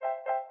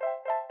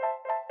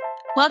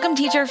Welcome,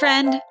 teacher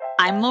friend.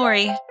 I'm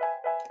Lori.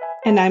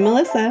 And I'm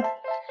Melissa.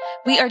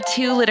 We are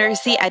two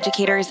literacy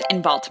educators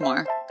in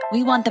Baltimore.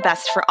 We want the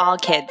best for all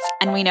kids,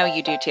 and we know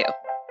you do too.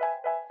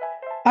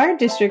 Our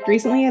district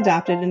recently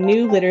adopted a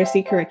new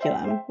literacy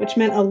curriculum, which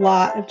meant a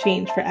lot of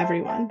change for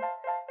everyone.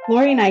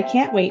 Lori and I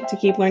can't wait to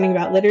keep learning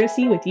about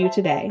literacy with you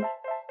today.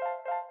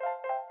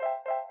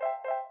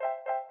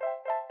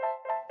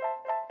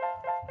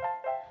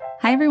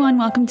 Hi, everyone.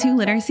 Welcome to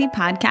Literacy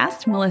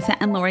Podcast.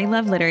 Melissa and Lori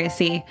love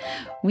literacy.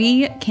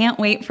 We can't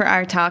wait for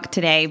our talk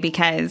today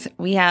because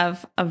we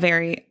have a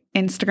very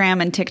Instagram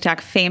and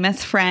TikTok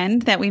famous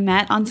friend that we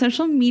met on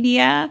social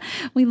media.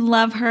 We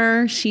love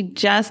her. She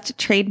just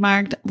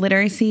trademarked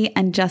literacy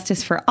and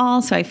justice for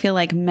all. So I feel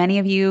like many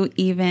of you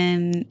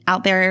even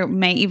out there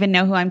may even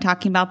know who I'm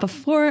talking about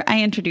before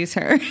I introduce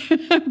her,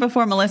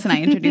 before Melissa and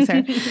I introduce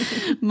her.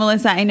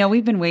 Melissa, I know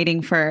we've been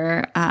waiting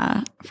for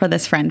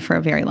this friend for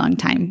a very long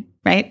time,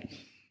 right?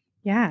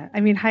 Yeah. I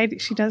mean, Heidi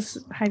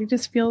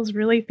just feels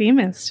really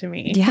famous to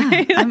me.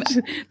 Yeah.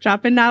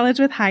 Dropping knowledge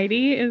with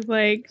Heidi is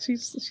like,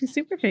 she's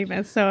super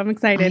famous. So I'm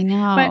excited. I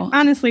know. But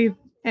honestly,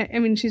 I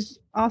mean, she's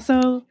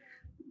also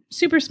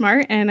super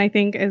smart and I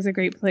think is a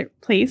great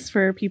place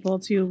for people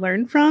to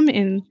learn from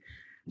in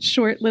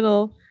short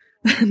little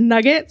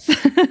nuggets.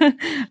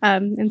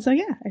 And so,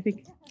 yeah, I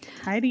think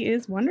Heidi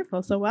is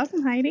wonderful. So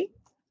welcome, Heidi.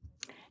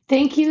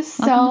 Thank you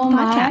so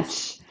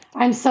much.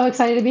 I'm so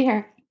excited to be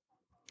here.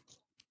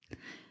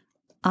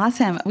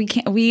 Awesome. We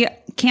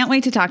can't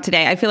wait to talk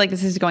today. I feel like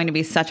this is going to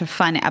be such a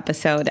fun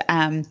episode.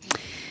 And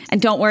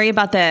don't worry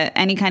about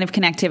any kind of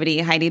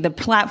connectivity, Heidi. The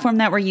platform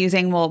that we're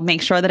using will make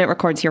sure that it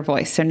records your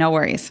voice. So no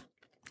worries.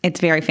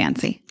 It's very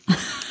fancy.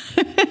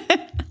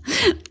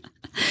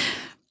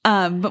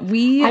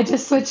 I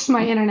just switched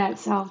my internet,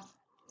 so.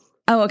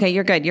 Oh, okay.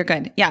 You're good. You're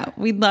good. Yeah.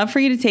 We'd love for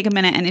you to take a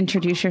minute and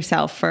introduce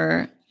yourself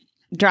for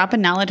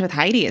Dropping Knowledge with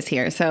Heidi is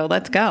here. So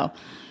let's go.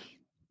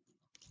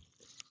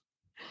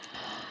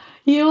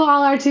 You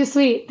all are too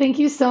sweet. Thank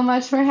you so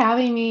much for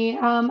having me.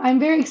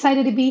 I'm very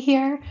excited to be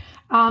here.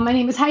 My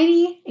name is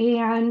Heidi,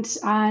 and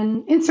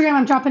on Instagram,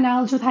 I'm Dropping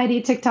Knowledge with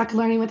Heidi, TikTok,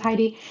 Learning with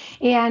Heidi.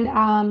 And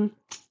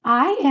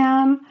I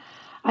am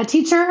a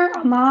teacher,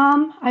 a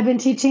mom. I've been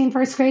teaching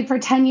first grade for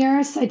 10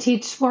 years. I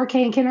teach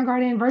 4K in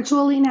kindergarten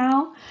virtually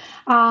now,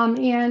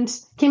 and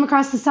came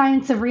across the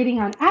science of reading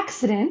on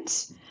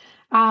accident.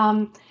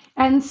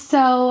 And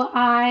so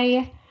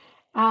I,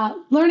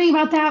 learning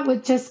about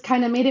that just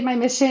kind of made it my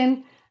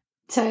mission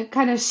to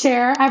kind of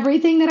share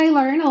everything that I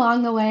learned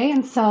along the way.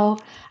 And so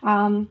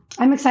I'm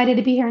excited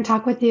to be here and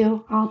talk with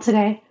you all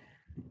today.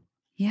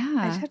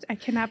 Yeah. I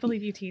cannot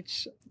believe you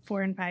teach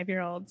 4 and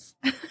 5-year-olds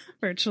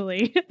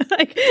virtually.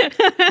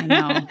 I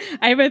know.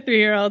 I have a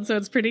 3-year-old, so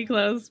it's pretty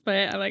close,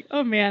 but I'm like,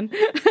 oh man.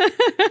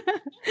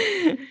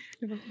 You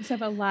just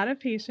have a lot of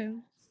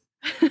patience.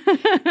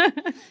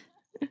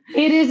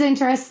 It is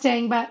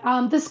interesting, but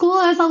the school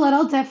is a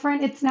little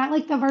different. It's not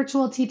like the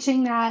virtual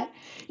teaching that,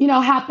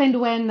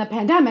 happened when the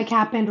pandemic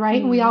happened, right?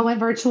 Mm-hmm. And we all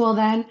went virtual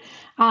then.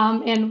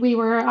 And we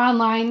were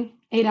online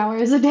 8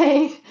 hours a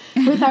day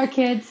with our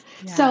kids.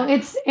 Yeah. So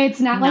it's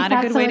not like that.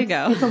 Not a good way to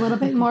go. It's a little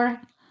bit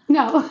more.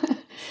 No.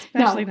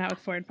 Especially not with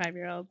 4 and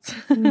 5-year-olds.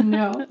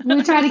 No.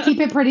 We try to keep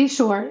it pretty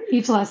short,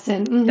 each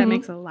lesson. Mm-hmm. That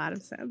makes a lot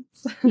of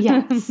sense.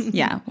 Yes.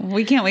 Yeah.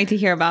 We can't wait to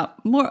hear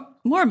about more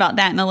about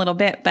that in a little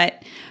bit.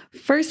 But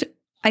first,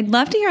 I'd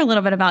love to hear a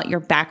little bit about your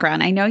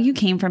background. I know you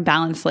came from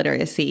balanced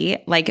literacy,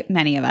 like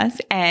many of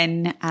us,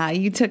 and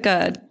you took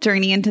a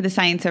journey into the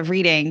science of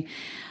reading.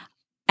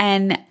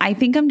 And I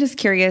think I'm just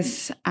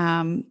curious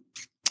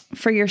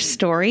for your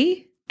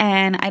story.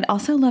 And I'd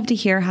also love to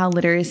hear how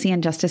literacy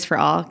and justice for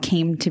all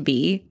came to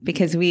be,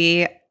 because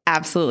we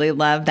absolutely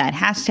love that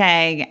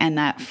hashtag and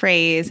that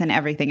phrase and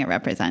everything it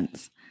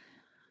represents.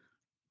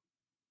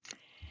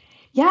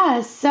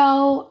 Yeah,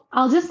 so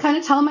I'll just kind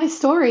of tell my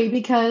story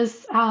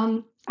because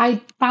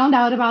I found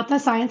out about the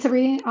science of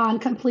reading on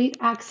complete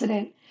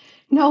accident.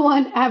 No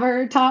one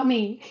ever taught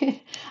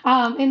me.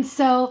 And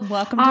so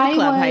welcome to the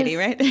club, Heidi,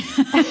 right?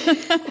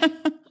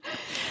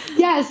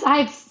 Yes,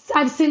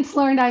 I've since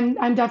learned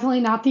I'm definitely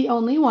not the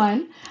only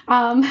one.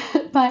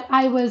 But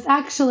I was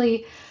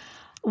actually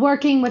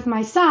working with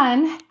my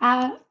son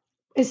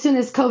as soon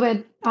as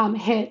COVID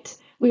hit.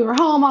 We were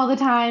home all the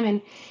time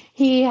and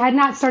he had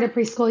not started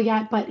preschool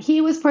yet, but he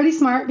was pretty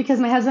smart because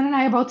my husband and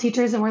I are both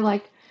teachers and we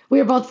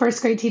were both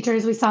first grade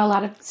teachers. We saw a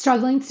lot of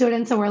struggling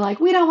students and we're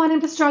like, we don't want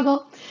him to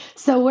struggle.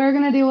 So we're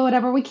going to do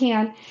whatever we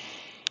can.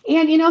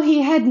 And,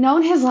 he had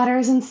known his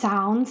letters and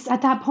sounds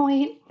at that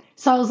point.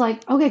 So I was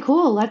like, okay,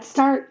 cool. Let's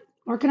start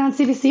working on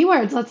CVC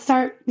words. Let's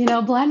start,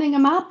 blending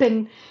them up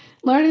and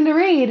learning to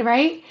read.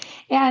 Right.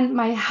 And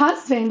my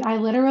husband, I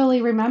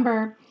literally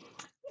remember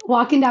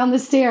walking down the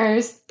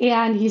stairs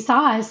and he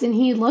saw us and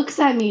he looks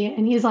at me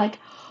and he's like,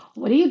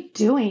 what are you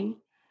doing?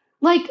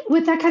 Like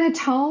with that kind of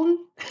tone,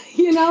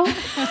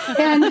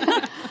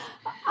 and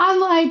I'm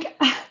like,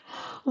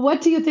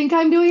 what do you think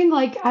I'm doing?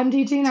 Like I'm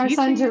teaching our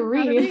son to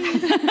read,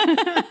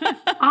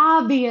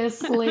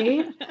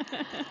 obviously.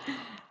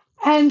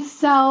 And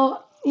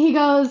so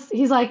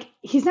he's like,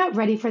 he's not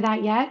ready for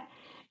that yet.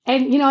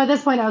 And, at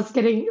this point I was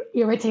getting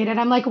irritated.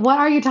 I'm like, what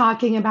are you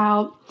talking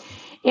about?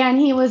 And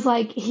he was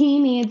like, he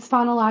needs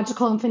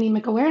phonological and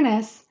phonemic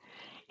awareness.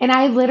 And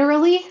I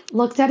literally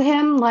looked at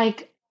him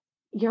like,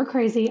 you're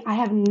crazy. I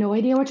have no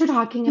idea what you're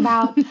talking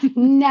about.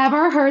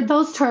 Never heard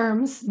those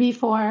terms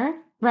before.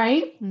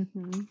 Right.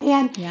 Mm-hmm.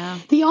 And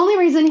the only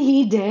reason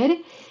he did,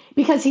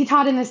 because he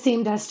taught in the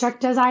same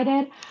district as I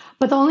did,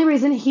 but the only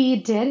reason he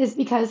did is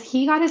because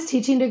he got his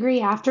teaching degree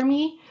after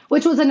me,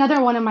 which was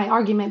another one of my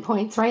argument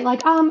points, right?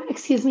 Like,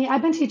 excuse me,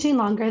 I've been teaching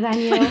longer than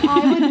you.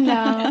 I would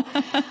know.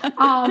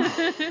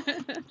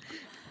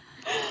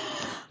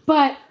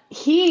 But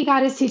he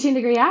got his teaching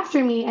degree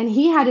after me, and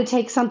he had to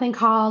take something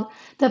called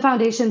the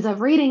Foundations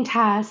of Reading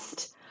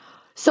test.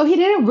 So he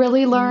didn't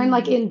really learn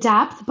like in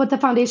depth, but the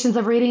Foundations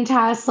of Reading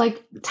test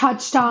like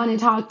touched on and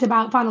talked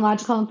about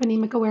phonological and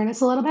phonemic awareness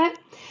a little bit.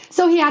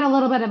 So he had a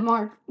little bit of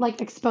more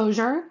like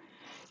exposure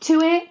to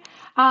it.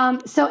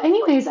 So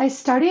anyways, I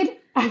started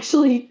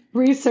actually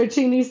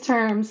researching these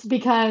terms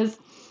because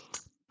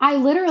I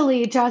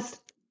literally just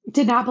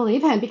did not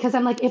believe him, because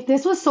I'm like, if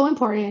this was so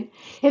important,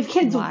 if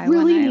kids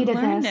really needed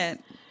this,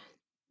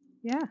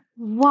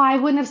 why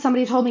wouldn't have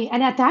somebody told me?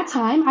 And at that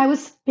time I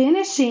was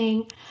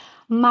finishing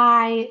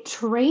my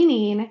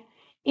training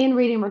in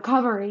reading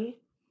recovery,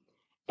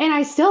 and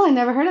I still had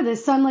never heard of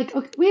this. So I'm like,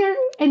 okay,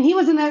 and he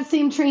was in that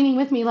same training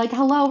with me, like,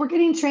 hello, we're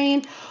getting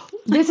trained.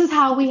 This is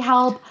how we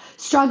help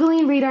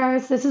struggling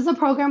readers. This is a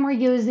program we're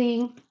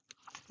using.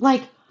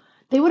 Like,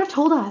 they would have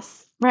told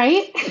us,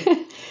 right?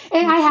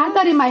 And I had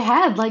that in my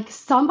head. Like,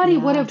 somebody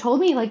would have told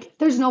me, like,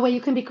 there's no way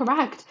you can be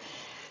correct.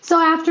 So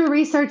after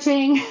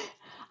researching,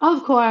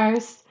 of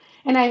course,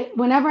 and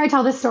whenever I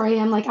tell this story,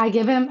 I'm like, I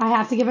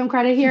have to give him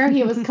credit here.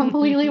 He was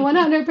completely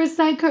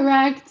 100%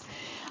 correct.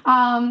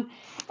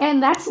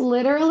 And that's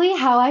literally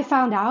how I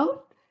found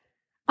out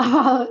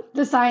about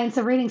the science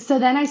of reading. So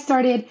then I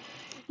started,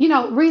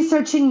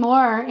 researching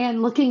more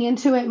and looking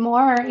into it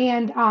more,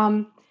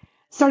 and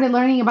started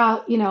learning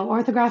about,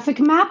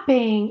 orthographic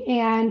mapping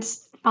and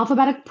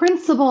alphabetic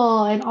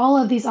principle and all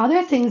of these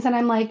other things. And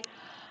I'm like,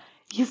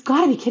 you've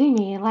got to be kidding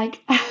me.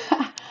 Like,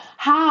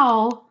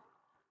 how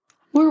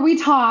were we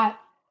taught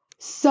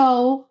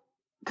so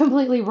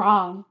completely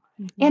wrong?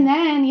 Mm-hmm. And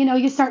then,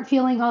 you start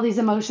feeling all these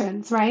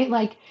emotions, right?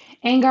 Like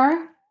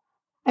anger.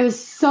 I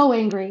was so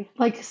angry.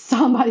 Like,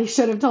 somebody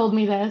should have told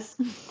me this.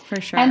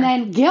 For sure. And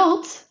then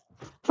guilt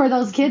for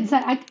those kids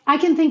that I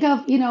can think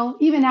of,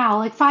 even now,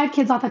 like 5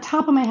 kids off the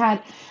top of my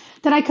head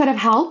that I could have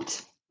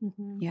helped.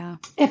 Yeah.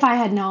 If I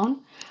had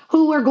known,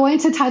 who were going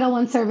to Title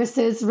I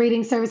services,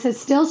 reading services,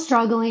 still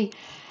struggling,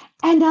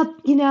 end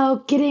up,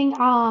 getting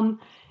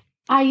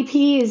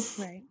IEPs.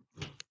 Right.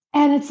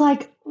 And it's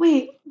like,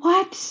 wait,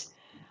 what?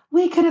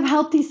 We could have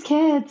helped these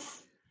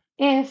kids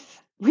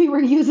if we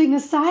were using the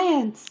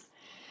science.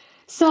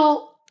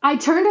 So I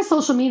turned to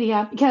social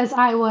media because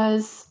I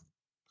was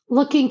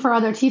looking for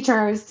other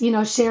teachers,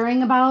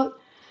 sharing about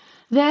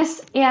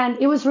this. And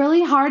it was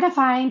really hard to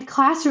find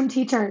classroom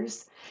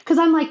teachers, because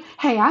I'm like,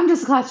 hey, I'm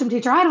just a classroom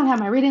teacher. I don't have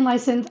my reading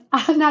license.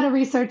 I'm not a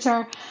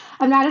researcher.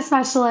 I'm not a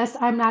specialist.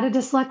 I'm not a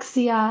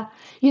dyslexia,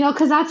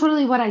 because that's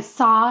really what I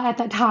saw at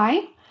that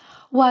time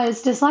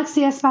was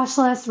dyslexia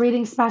specialist,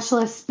 reading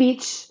specialist,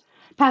 speech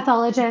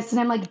pathologist.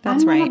 And I'm like, I'm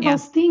none of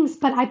those things,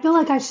 but I feel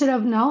like I should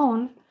have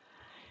known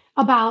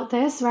about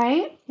this,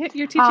 right? Yeah,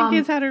 you're teaching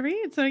kids how to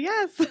read, so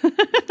yes.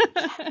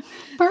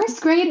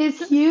 First grade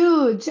is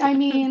huge. I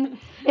mean,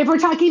 if we're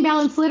talking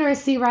balanced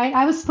literacy, right?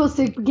 I was supposed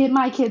to get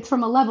my kids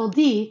from a level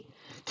D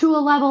to a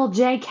level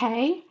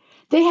JK.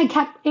 It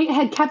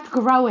had kept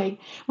growing.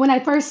 When I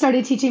first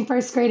started teaching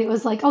first grade, it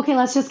was like, okay,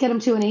 let's just get them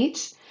to an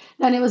H.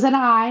 Then it was an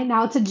I,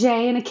 now it's a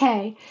J and a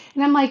K.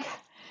 And I'm like,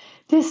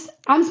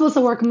 I'm supposed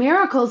to work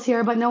miracles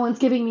here, but no one's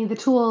giving me the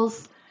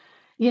tools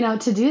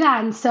to do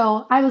that. And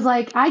so I was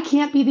like, I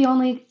can't be the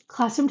only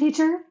classroom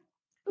teacher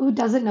who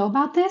doesn't know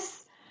about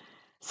this.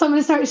 So I'm going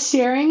to start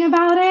sharing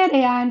about it.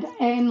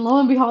 And lo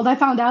and behold, I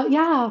found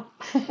out,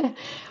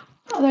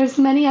 there's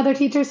many other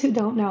teachers who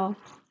don't know.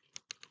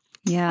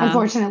 Yeah.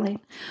 Unfortunately.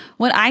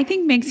 What I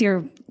think makes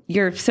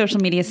your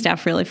social media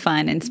stuff really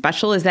fun and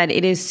special is that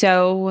it is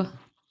so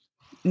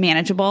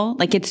manageable.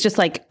 Like, it's just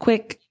like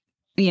quick,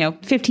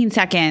 15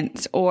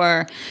 seconds,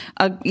 or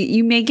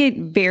you make it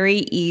very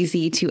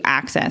easy to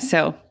access.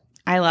 So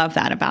I love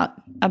that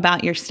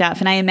about your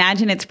stuff. And I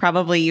imagine it's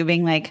probably you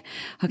being like,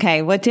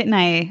 okay, what do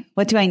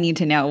I need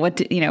to know? What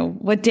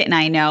didn't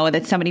I know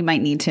that somebody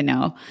might need to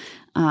know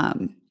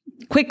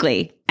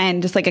quickly,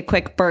 and just like a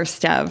quick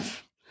burst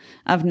of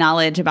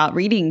knowledge about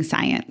reading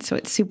science. So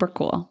it's super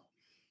cool.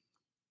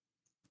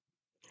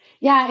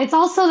 Yeah. It's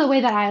also the way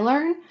that I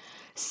learn.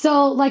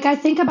 So like, I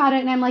think about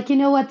it and I'm like, you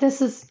know what,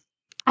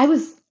 I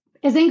was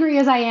as angry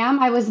as I am.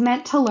 I was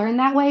meant to learn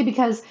that way,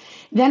 because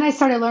then I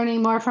started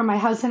learning more from my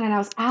husband, and I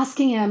was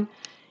asking him,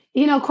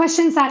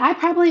 questions that I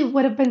probably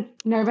would have been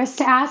nervous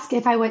to ask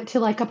if I went to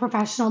like a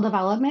professional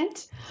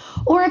development,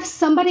 or if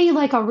somebody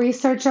like a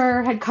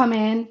researcher had come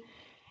in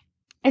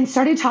and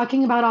started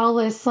talking about all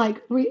this,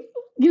 like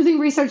using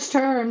research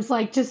terms,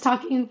 like just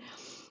talking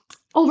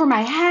over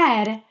my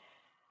head,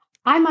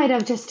 I might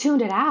have just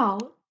tuned it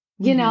out,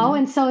 you know?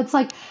 And so it's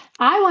like,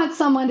 I want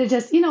someone to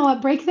just, you know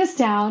what, break this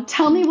down.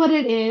 Tell me what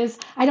it is.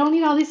 I don't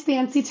need all these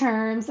fancy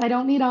terms. I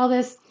don't need all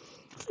this,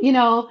 you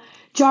know,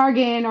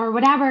 jargon or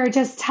whatever.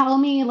 Just tell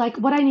me like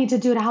what I need to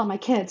do to help my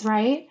kids,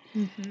 right?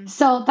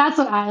 So that's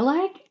what I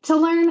like to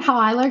learn, how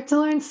I like to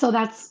learn. So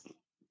that's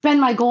been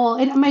my goal.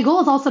 And my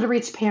goal is also to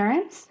reach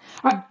parents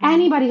or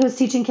anybody who's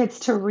teaching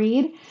kids to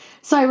read.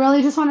 So I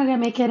really just wanted to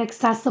make it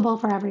accessible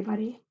for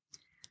everybody.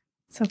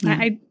 So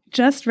I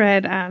just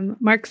read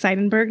Mark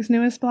Seidenberg's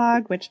newest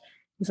blog, which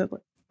is a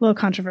little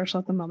controversial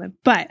at the moment.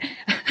 But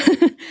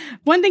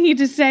one thing he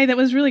did say that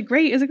was really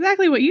great is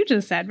exactly what you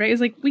just said, right?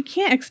 Is like, we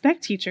can't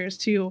expect teachers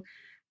to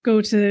go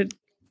to,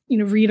 you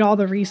know, read all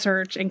the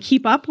research and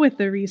keep up with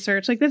the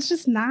research. Like, that's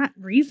just not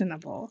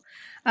reasonable.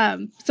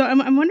 So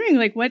I'm wondering,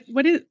 like, what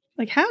is,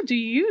 like, how do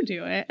you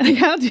do it? Like,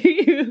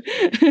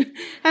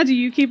 how do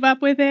you keep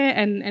up with it?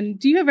 And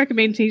do you have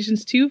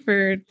recommendations too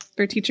for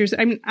teachers?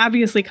 I mean,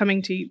 obviously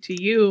coming to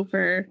you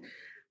for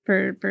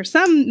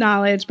some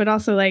knowledge, but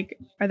also like,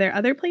 are there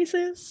other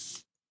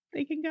places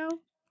they can go?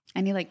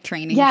 Any like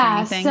training or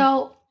anything?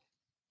 So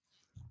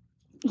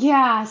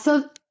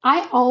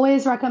I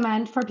always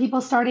recommend for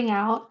people starting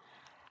out,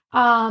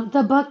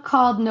 the book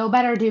called Know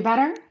Better, Do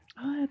Better.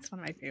 Oh, that's one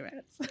of my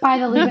favorites. By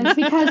the Levins,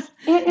 because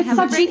it's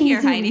such an easy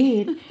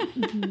read.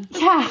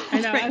 Yeah.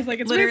 I know. I was like,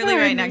 it's literally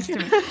right next to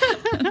me.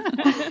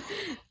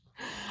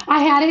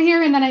 I had it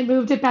here and then I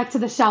moved it back to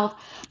the shelf.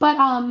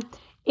 But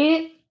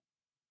it,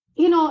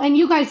 you know, and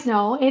you guys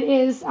know, it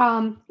is,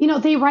 you know,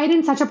 they write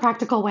in such a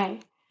practical way.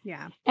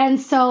 Yeah. And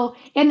so,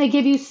 and they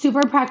give you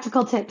super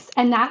practical tips.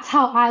 And that's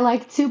how I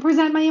like to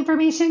present my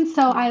information.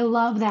 So I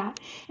love that.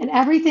 And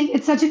everything,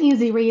 it's such an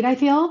easy read, I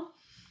feel.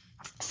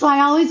 So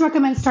I always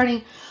recommend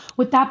starting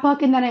with that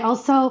book. And then I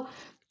also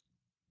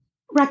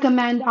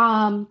recommend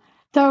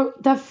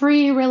the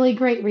free Really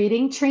Great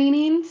Reading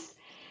trainings,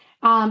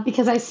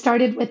 because I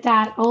started with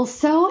that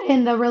also.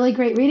 In the Really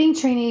Great Reading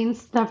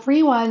trainings, the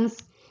free ones,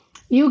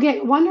 you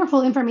get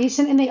wonderful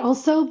information, and they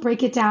also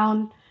break it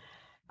down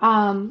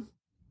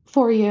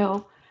for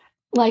you,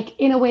 like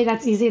in a way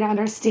that's easy to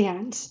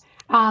understand.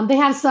 They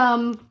have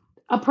some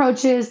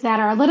approaches that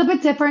are a little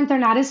bit different. They're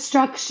not as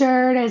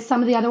structured as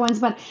some of the other ones,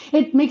 but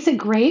it makes it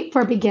great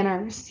for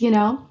beginners, you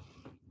know?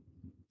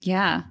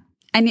 Yeah.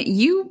 And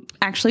you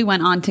actually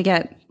went on to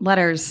get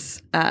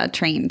letters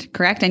trained,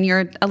 correct? And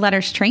you're a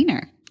letters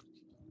trainer.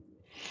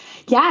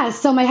 Yeah.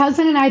 So my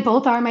husband and I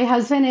both are. My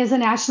husband is a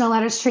national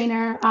letters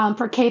trainer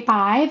for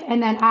K-5,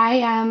 and then I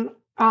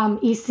am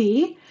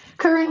EC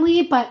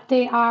currently, but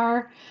they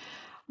are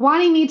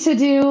wanting me to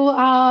do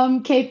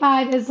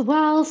K-5 as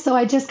well. So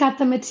I just got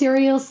the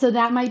materials, so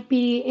that might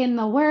be in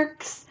the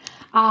works.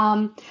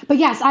 But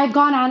yes, I've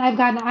gotten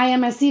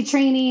IMSE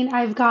training.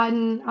 I've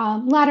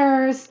gotten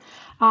letters.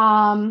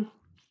 Oh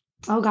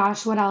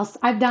gosh, what else?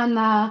 I've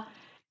done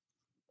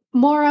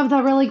more of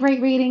the Really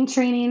Great Reading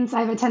trainings.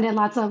 I've attended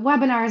lots of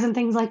webinars and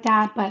things like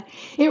that, but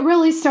it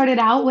really started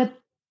out with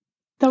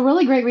the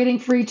Really Great Reading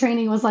free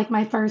training was like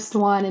my first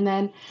one. And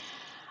then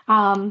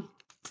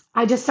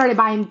I just started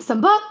buying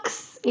some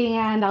books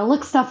and I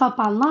look stuff up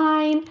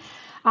online.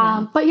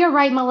 But you're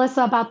right,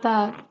 Melissa, about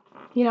the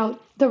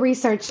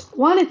research.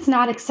 One, it's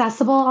not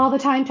accessible all the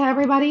time to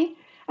everybody.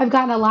 I've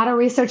gotten a lot of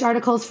research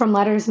articles from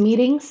letters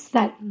meetings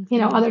that, you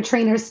know, other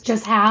trainers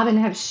just have and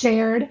have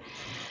shared.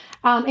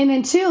 And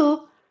then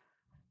two,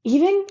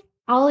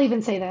 I'll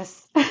even say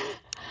this.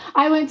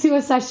 I went to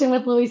a session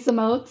with Louisa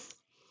Moats.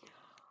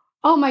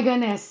 Oh my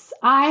goodness.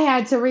 I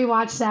had to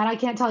rewatch that. I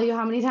can't tell you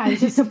how many times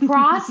just to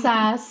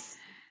process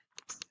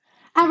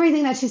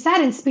everything that she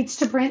said, in speech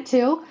to print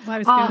too. Well, I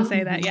was going to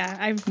say that. Yeah.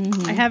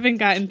 I haven't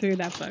gotten through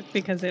that book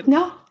because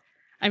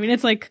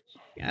it's like,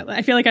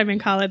 I feel like I'm in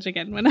college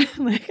again when I'm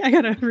like, I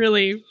got to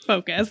really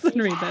focus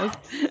and read this.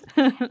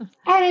 And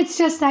it's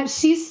just that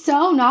she's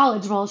so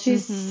knowledgeable.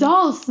 She's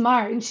so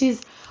smart, and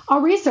she's a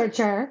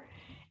researcher.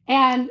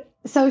 And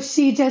so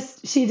she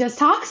just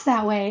talks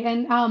that way.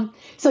 And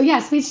so yeah,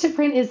 speech to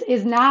print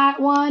is not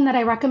one that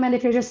I recommend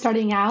if you're just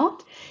starting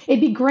out. It'd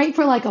be great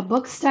for like a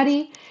book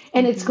study,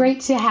 and it's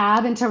great to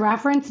have and to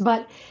reference,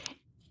 but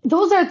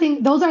those are the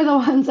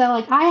ones that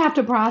like I have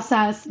to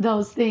process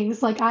those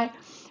things. Like I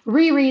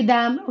reread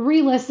them,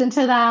 re-listen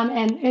to them,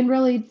 and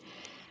really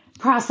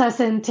process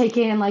and take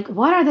in like,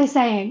 what are they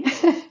saying?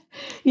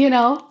 You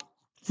know?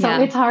 So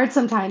It's hard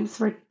sometimes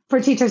for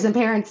teachers and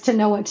parents to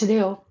know what to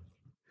do.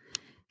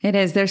 It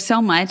is. There's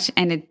so much,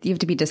 and you have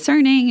to be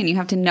discerning, and you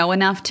have to know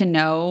enough to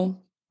know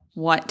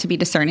what to be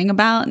discerning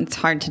about. And it's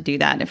hard to do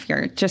that if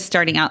you're just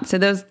starting out. So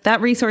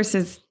that resource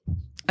is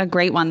a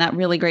great one, that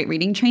Really Great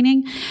Reading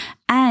training.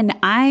 And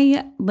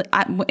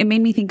it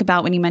made me think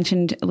about when you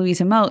mentioned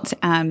Louisa Moats.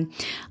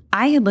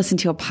 I had listened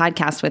to a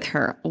podcast with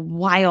her a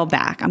while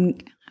back.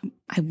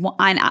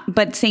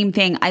 But same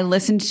thing. I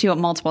listened to it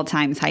multiple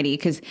times, Heidi,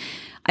 because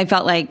I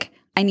felt like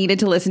I needed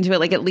to listen to it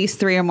like at least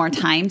 3 or more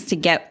times to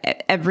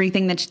get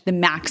everything the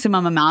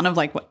maximum amount of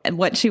like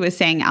what she was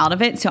saying out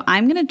of it. So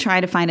I'm going to try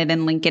to find it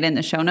and link it in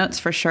the show notes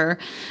for sure.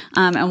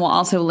 And we'll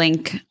also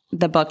link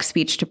the book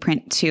Speech to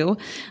Print too.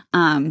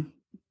 And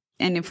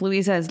if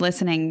Louisa is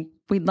listening,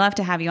 we'd love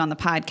to have you on the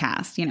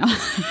podcast,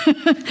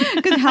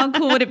 because how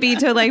cool would it be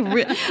to like,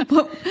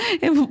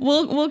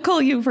 we'll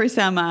call you for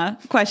some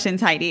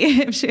questions, Heidi,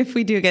 if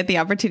we do get the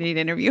opportunity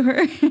to interview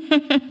her.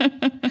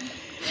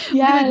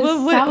 Yes,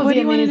 that would be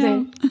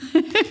amazing.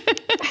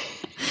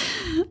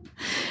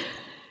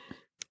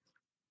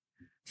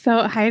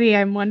 So Heidi,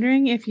 I'm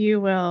wondering if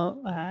you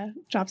will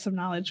drop some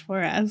knowledge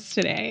for us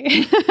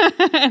today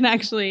and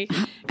actually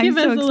give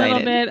us a little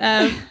bit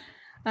of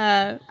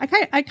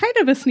I kind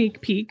of a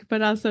sneak peek,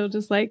 but also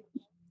just like,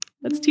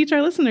 let's teach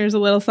our listeners a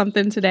little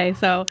something today.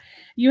 So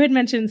you had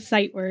mentioned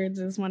sight words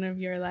as one of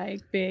your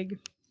like big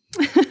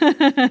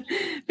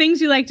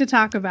things you like to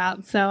talk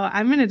about. So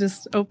I'm going to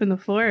just open the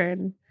floor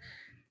and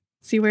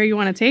see where you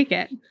want to take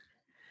it.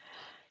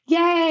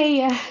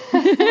 Yay!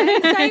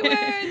 Sight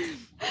words!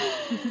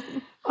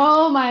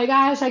 Oh my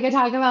gosh, I could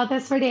talk about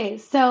this for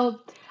days. So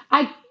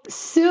I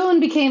soon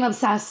became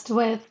obsessed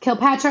with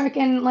Kilpatrick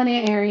and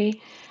Linnea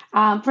Airy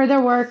for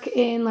their work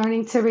in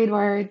learning to read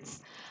words.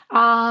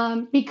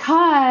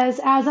 Because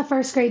as a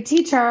first grade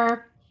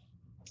teacher,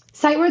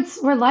 sight words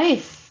were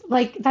life.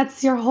 Like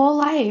that's your whole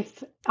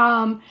life.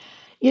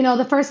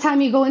 The first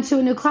time you go into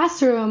a new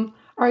classroom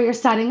or you're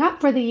setting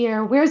up for the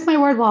year, where's my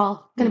word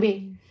wall going to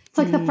be? It's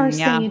like the first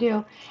thing you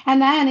do.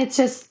 And then it's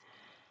just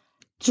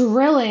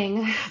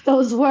drilling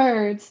those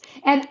words.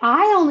 And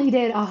I only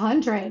did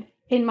 100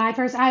 in my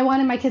first, I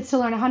wanted my kids to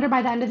learn 100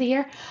 by the end of the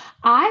year.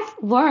 I've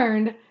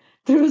learned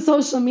through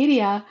social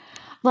media,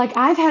 like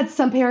I've had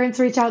some parents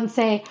reach out and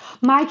say,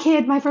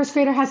 my first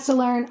grader has to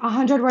learn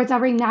 100 words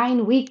every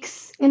 9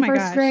 weeks in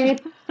first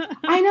grade.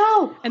 I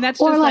know. And that's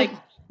just like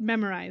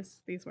memorize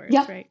these words,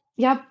 right?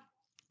 Yep.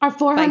 Or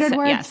 400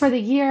 words for the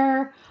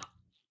year.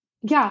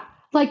 Yeah.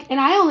 And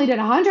I only did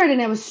 100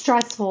 and it was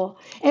stressful.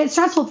 It's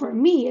stressful for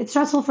me. It's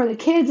stressful for the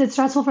kids. It's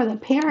stressful for the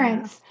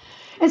parents.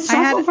 Yeah. It's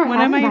stressful for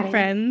everybody. One of my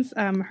friends,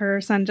 her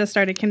son just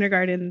started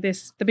kindergarten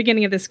the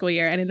beginning of this school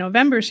year. And in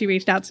November, she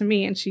reached out to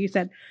me and she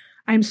said,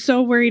 I'm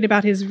so worried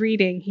about his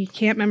reading. He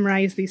can't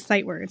memorize these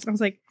sight words. And I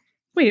was like,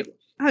 wait,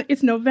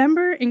 it's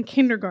November in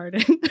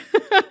kindergarten.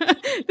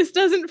 This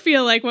doesn't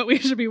feel like what we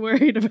should be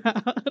worried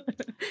about.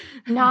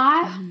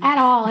 Not at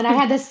all. And I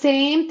had the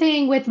same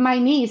thing with my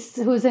niece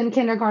who's in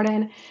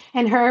kindergarten,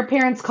 and her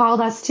parents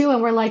called us too.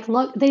 And we're like,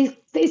 look, they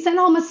sent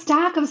home a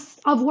stack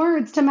of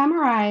words to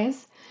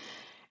memorize,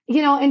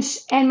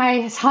 and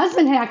my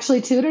husband had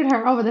actually tutored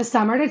her over the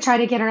summer to try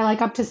to get her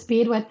like up to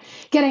speed with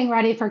getting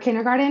ready for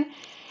kindergarten.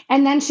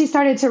 And then she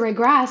started to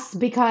regress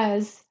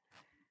because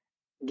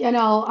at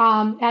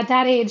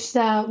that age,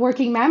 the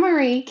working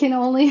memory can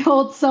only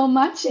hold so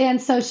much.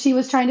 And so she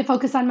was trying to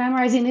focus on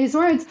memorizing these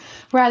words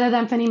rather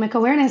than phonemic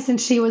awareness.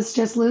 And she was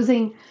just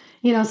losing,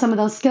 some of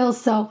those skills.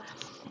 So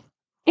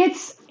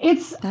that's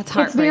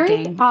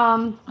heartbreaking. It's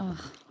very,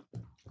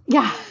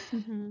 yeah,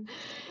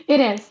 it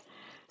is.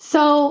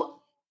 So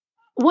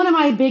one of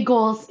my big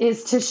goals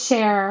is to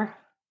share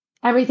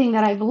everything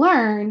that I've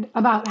learned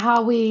about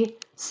how we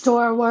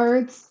store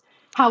words,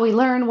 how we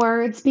learn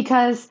words,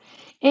 because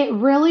it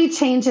really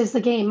changes the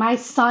game. My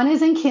son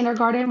is in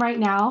kindergarten right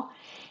now,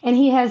 and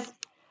he has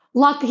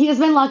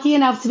been lucky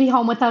enough to be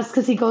home with us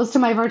because he goes to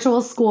my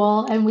virtual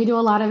school and we do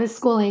a lot of his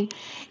schooling.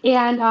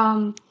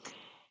 And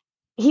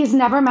he's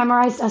never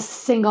memorized a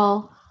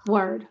single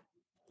word,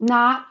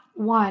 not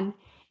one.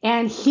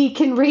 And he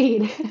can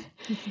read.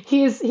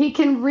 He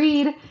can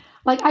read.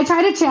 Like I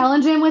try to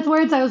challenge him with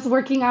words. I was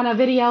working on a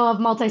video of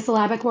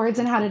multisyllabic words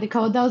and how to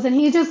decode those, and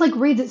he just like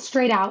reads it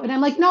straight out. And I'm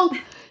like, no,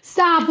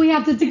 stop. We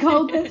have to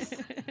decode this.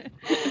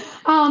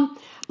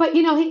 But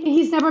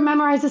he's never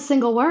memorized a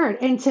single word.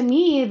 And to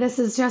me, this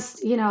is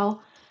just,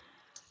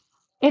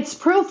 it's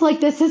proof like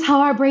this is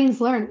how our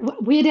brains learn.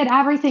 We did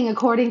everything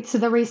according to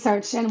the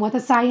research and what the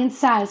science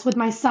says with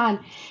my son.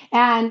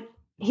 And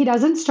he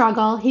doesn't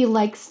struggle. He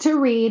likes to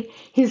read.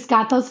 He's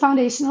got those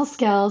foundational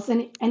skills,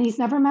 and he's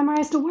never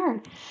memorized a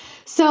word.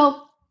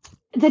 So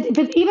but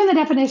even the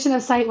definition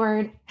of sight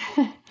word,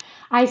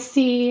 I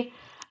see,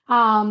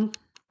 and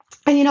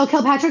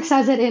Kilpatrick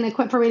says it in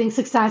Equipped for Reading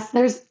Success.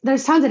 There's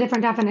tons of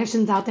different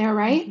definitions out there,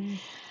 right? Mm-hmm.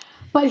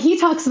 But he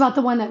talks about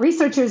the one that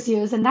researchers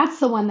use, and that's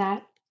the one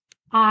that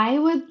I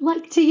would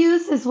like to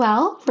use as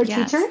well for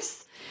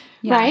teachers,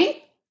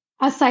 right?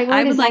 A sight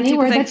word is any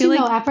word that you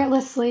know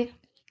effortlessly.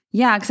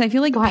 Yeah, because I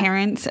feel like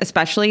parents,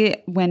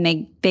 especially when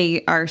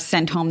they are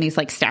sent home these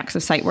like stacks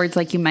of sight words,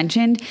 like you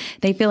mentioned,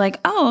 they feel like,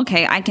 oh,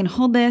 okay, I can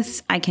hold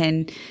this, I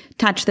can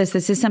touch this.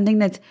 This is something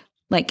that's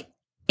like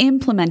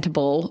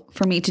implementable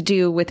for me to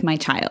do with my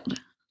child.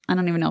 I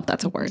don't even know if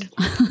that's a word.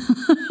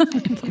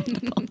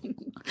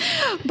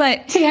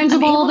 But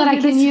tangible that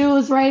I can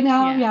use right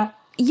now.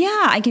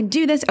 Yeah, I can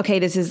do this. Okay,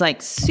 this is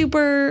like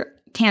super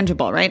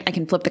tangible, right? I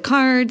can flip the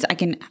cards. I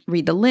can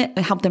read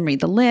help them read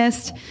the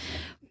list.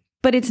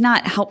 but it's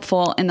not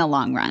helpful in the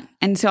long run.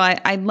 And so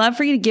I'd love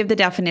for you to give the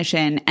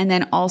definition, and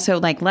then also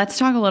like, let's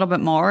talk a little bit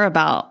more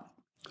about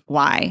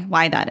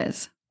why that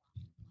is.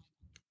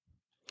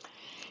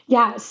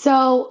 Yeah.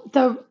 So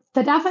the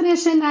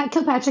definition that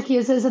Kilpatrick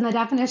uses and the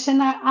definition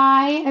that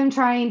I am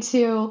trying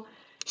to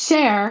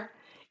share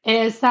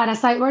is that a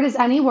sight word is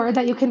any word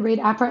that you can read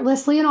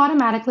effortlessly and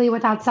automatically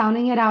without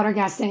sounding it out or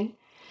guessing.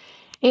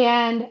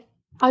 And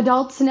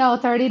adults know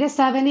 30 to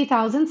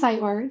 70,000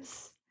 sight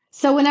words.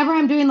 So whenever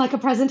I'm doing like a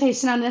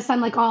presentation on this, I'm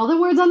like, all the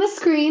words on the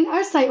screen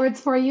are sight words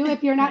for you.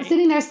 If you're not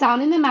sitting there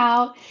sounding them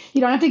out,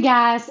 you don't have to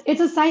guess.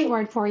 It's a sight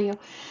word for you.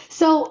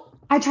 So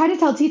I try to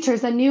tell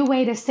teachers a new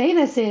way to say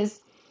this is,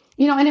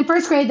 and in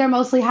first grade, they're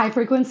mostly high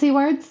frequency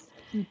words.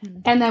 Mm-hmm.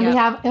 And then we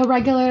have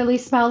irregularly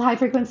spelled high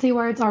frequency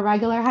words or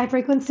regular high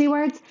frequency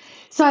words.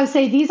 So I would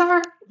say these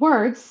are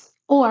words,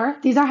 or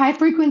these are high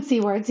frequency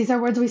words. These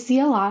are words we see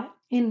a lot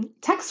in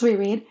text we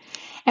read,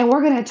 and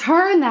we're going to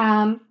turn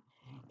them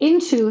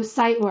into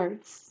sight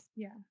words.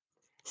 Yeah.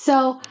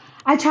 So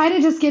I try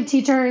to just give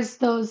teachers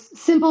those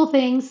simple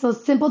things,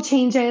 those simple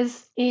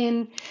changes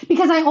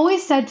because I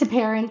always said to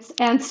parents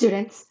and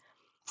students,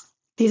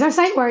 these are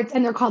sight words,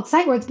 and they're called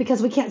sight words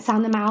because we can't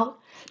sound them out.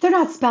 They're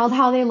not spelled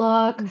how they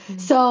look. Mm-hmm.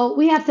 So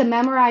we have to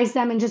memorize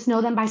them and just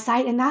know them by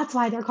sight. And that's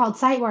why they're called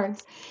sight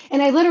words.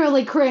 And I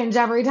literally cringe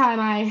every time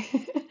I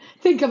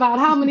think about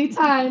how many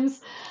times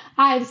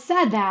I've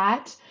said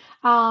that.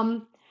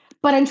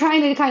 But I'm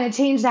trying to kind of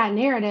change that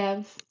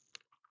narrative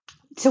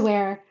to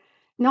where,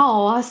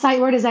 no, a sight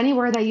word is any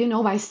word that you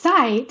know by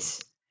sight.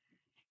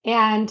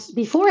 And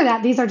before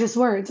that, these are just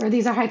words, or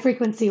these are high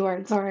frequency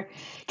words. Or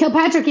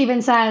Kilpatrick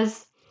even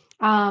says,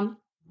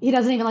 he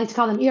doesn't even like to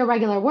call them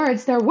irregular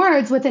words. They're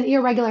words with an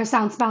irregular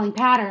sound spelling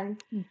pattern,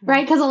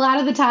 right? Because a lot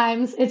of the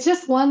times it's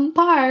just one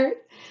part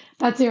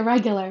that's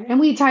irregular. And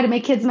we try to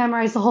make kids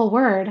memorize the whole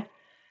word.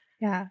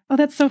 Yeah. Oh,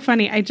 that's so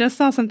funny. I just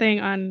saw something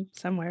on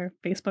somewhere,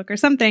 Facebook or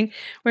something,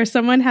 where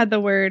someone had the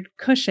word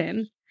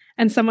cushion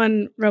and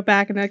someone wrote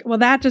back and they're like, well,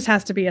 that just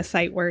has to be a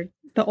sight word,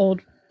 the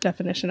old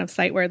definition of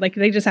sight word. Like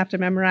they just have to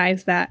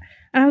memorize that.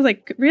 And I was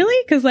like, really?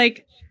 Because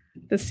like,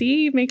 the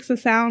C makes a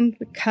sound,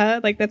 the K,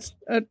 like that's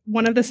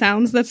one of the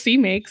sounds that C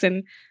makes,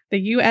 and the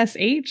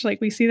USH, like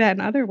we see that in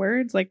other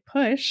words, like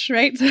push,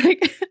 right? So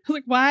like, I was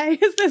like, why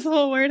does this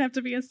whole word have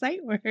to be a sight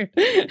word?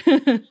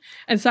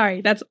 And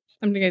sorry,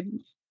 I'm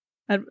going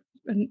to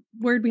a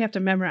word we have to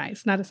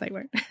memorize, not a sight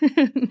word.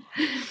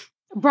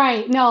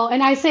 Right. No.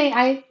 And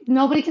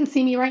nobody can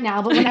see me right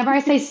now, but whenever I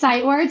say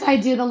sight words, I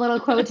do the little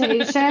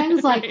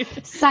quotations, like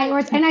sight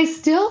words. And I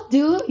still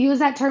do use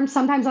that term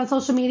sometimes on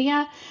social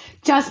media,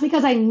 just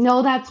because I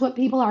know that's what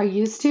people are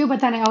used to. But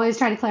then I always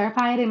try to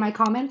clarify it in my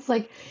comments.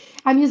 Like,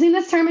 I'm using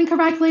this term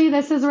incorrectly.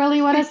 This is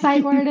really what a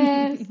sight word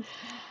is.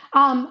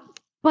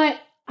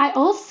 But I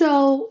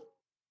also,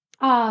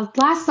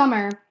 last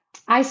summer,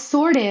 I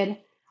sorted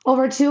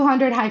over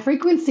 200 high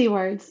frequency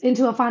words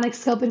into a phonics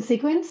scope and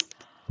sequence.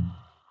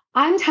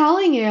 I'm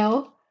telling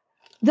you,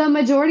 the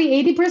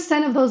majority,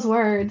 80% of those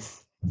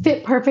words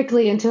fit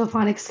perfectly into a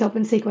phonics scope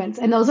and sequence.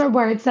 And those are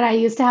words that I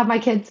used to have my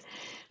kids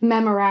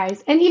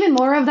memorize. And even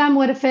more of them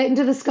would have fit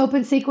into the scope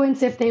and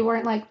sequence if they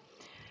weren't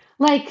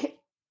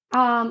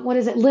what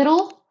is it?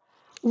 Little?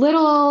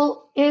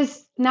 Little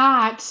is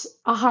not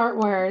a heart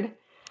word,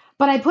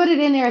 but I put it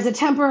in there as a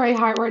temporary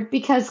heart word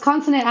because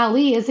consonant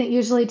LE isn't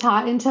usually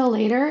taught until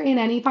later in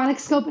any phonics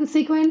scope and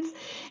sequence.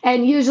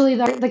 And usually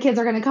the kids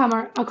are going to come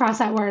across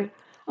that word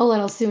a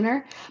little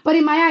sooner. But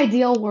in my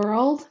ideal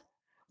world,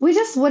 we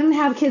just wouldn't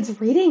have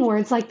kids reading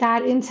words like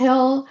that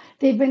until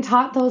they've been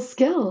taught those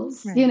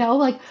skills,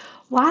 right.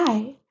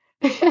 Why?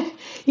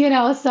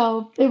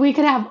 So we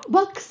could have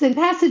books and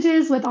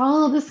passages with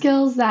all of the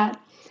skills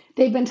that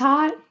they've been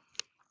taught,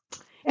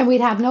 and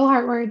we'd have no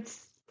heart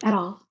words at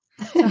all.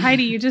 So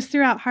Heidi, you just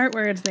threw out heart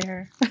words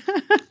there.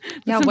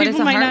 Yeah, some what people is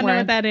a might heart not word? know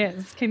what that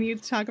is. Can you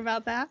talk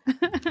about that?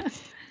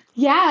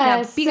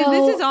 Yeah, because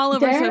this is all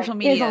over social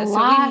media,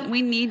 so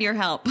we need your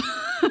help.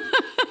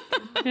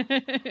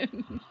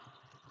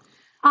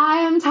 I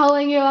am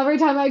telling you, every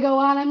time I go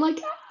on, I'm like,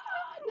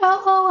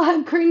 no,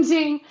 I'm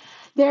cringing.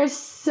 There's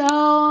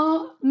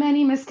so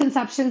many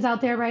misconceptions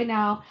out there right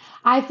now.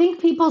 I think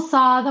people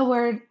saw the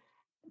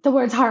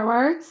words heart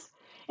words,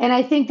 and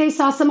I think they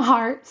saw some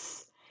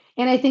hearts,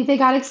 and I think they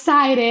got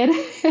excited,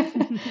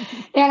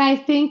 and I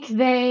think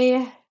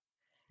they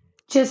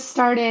just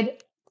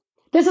started.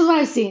 This is what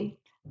I've seen.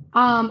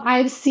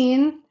 I've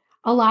seen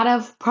a lot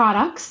of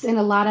products and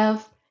a lot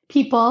of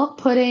people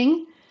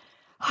putting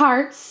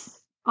hearts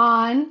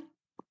on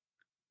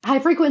high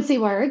frequency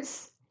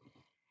words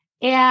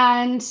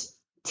and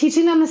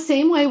teaching them the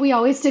same way we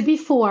always did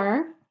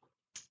before,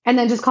 and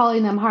then just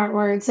calling them heart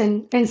words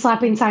and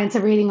slapping science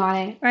of reading on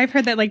it. I've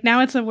heard that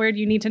now it's a word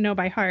you need to know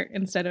by heart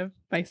instead of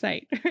by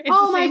sight.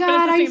 Oh my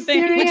God, are you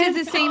serious? Which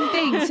is the same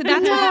thing. So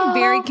that's why I'm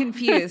very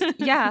confused.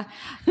 Yeah.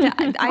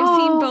 I've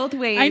seen both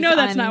ways. I know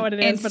that's not what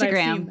it is, Instagram. but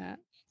I've seen that.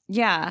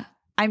 Yeah.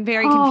 I'm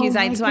very confused.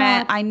 That's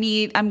why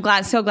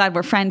I'm so glad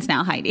we're friends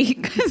now, Heidi,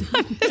 because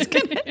I'm just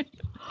going to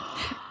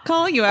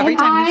call you every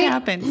time this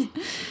happens.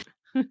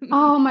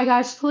 Oh my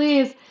gosh,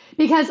 please.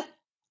 Because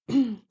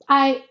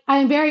I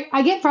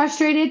get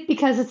frustrated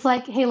because it's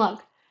like, hey,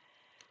 look,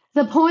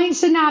 the point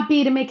should not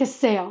be to make a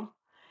sale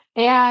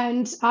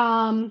and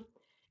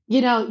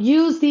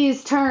use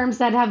these terms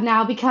that have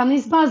now become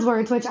these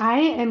buzzwords, which I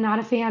am not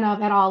a fan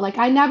of at all. Like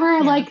I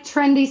never like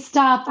trendy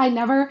stuff. I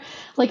never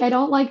I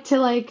don't like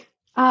to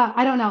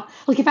I don't know.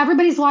 Like if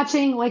everybody's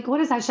watching, like,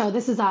 what is that show?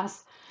 This Is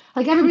Us.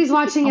 Like everybody's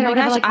watching it or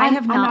whatever. Like I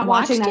have not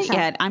watched watching that it show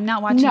yet. I'm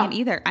not watching it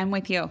either. I'm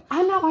with you.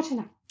 I'm not watching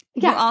that.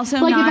 Yeah. We're also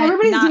like not, if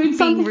everybody's not doing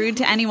being rude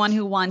to anyone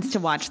who wants to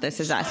watch This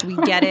Is Us. We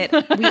get it.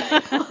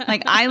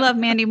 I love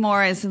Mandy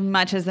Moore as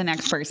much as the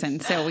next person,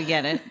 so we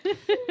get it.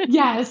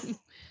 Yes.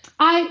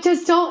 I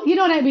just don't, you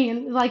know what I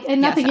mean? Like,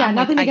 and nothing,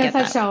 nothing against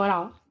that show at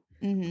all.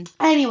 Mm-hmm.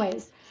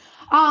 Anyways,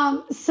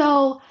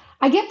 so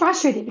I get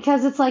frustrated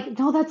because it's like,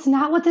 no, that's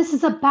not what this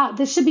is about.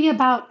 This should be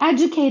about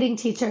educating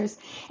teachers.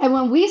 And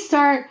when we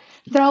start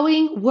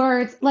throwing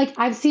words, like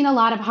I've seen a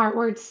lot of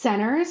Heartword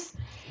centers,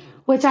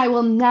 which I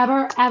will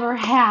never, ever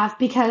have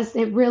because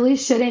it really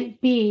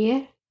shouldn't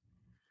be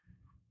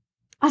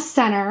a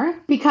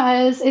center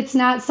because it's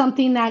not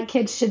something that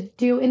kids should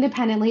do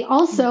independently.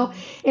 Also,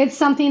 it's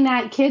something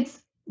that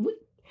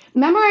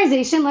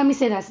memorization, let me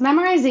say this,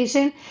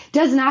 memorization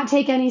does not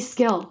take any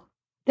skill.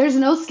 There's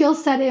no skill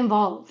set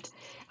involved.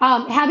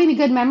 Having a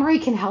good memory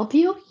can help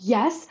you,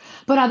 yes.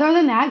 But other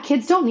than that,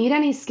 kids don't need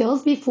any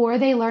skills before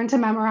they learn to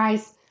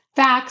memorize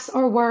facts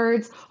or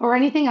words or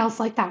anything else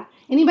like that.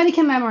 Anybody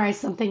can memorize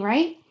something,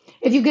 right?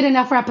 If you get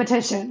enough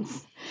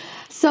repetitions.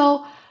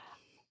 So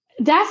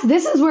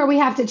this is where we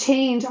have to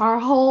change our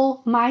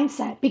whole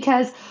mindset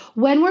because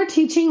when we're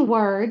teaching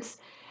words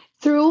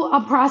through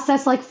a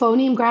process like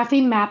phoneme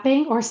grapheme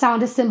mapping or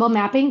sound to symbol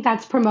mapping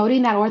that's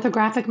promoting that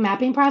orthographic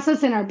mapping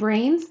process in our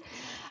brains,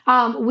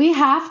 we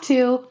have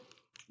to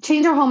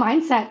change our whole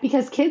mindset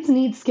because kids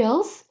need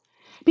skills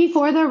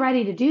before they're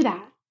ready to do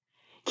that.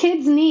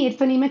 Kids need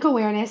phonemic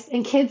awareness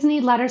and kids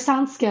need letter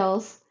sound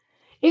skills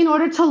in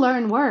order to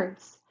learn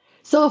words.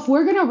 So if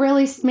we're going to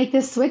really make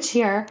this switch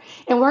here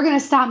and we're going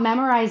to stop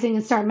memorizing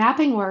and start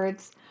mapping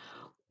words,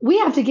 we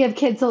have to give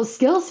kids those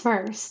skills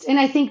first. And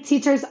I think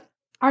teachers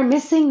are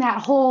missing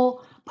that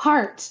whole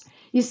part.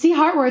 You see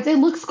Heartwords, it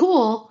looks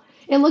cool,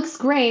 it looks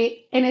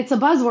great, and it's a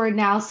buzzword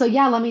now. So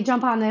yeah, let me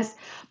jump on this.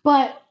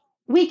 But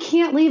we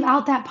can't leave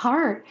out that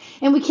part.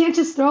 And we can't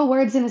just throw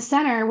words in a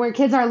center where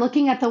kids are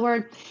looking at the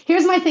word.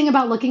 Here's my thing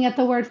about looking at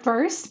the word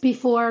first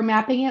before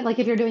mapping it, like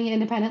if you're doing it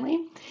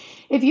independently.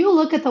 If you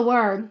look at the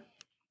word,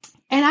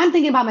 and I'm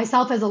thinking about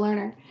myself as a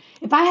learner,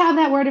 if I have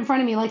that word in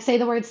front of me, like say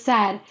the word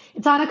said,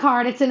 it's on a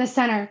card, it's in a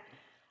center.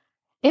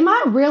 Am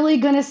I really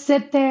going to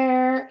sit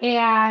there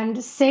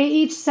and say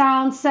each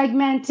sound,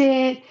 segment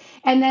it,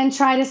 and then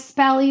try to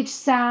spell each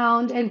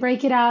sound and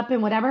break it up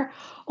and whatever?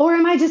 Or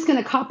am I just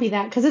going to copy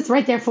that because it's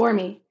right there for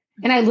me?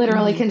 And I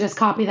literally can just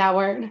copy that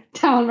word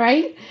down,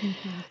 right?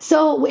 Mm-hmm.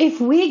 So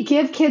if we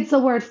give kids the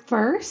word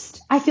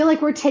first, I feel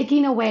like we're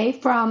taking away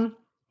from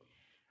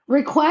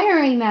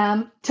requiring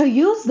them to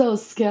use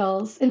those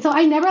skills. And so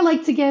I never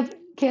like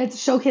to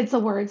show kids the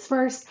words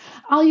first.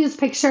 I'll use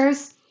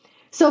pictures.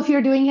 So if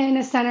you're doing it in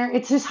a center,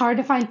 it's just hard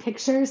to find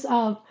pictures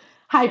of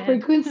high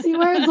frequency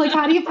words. Like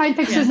how do you find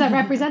pictures that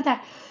represent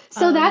that?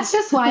 So that's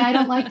just why I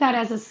don't like that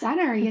as a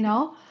center, you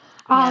know?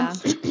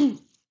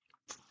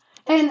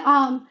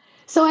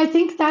 So I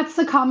think that's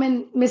the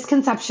common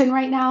misconception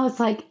right now. It's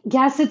like,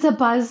 yes, it's a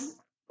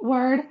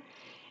buzzword.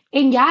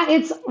 And yeah,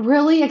 it's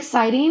really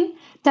exciting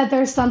that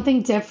there's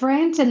something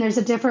different and there's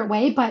a different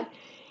way. But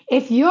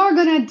if you're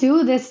going to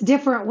do this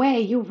different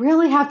way, you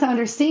really have to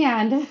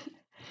understand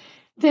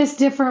this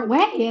different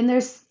way. And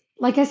there's,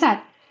 like I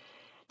said,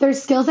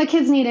 there's skills that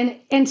kids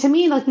need. And to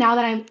me, like now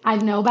that I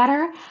know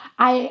better,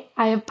 I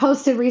have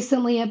posted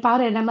recently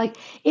about it. And I'm like,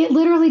 it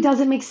literally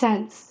doesn't make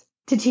sense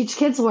to teach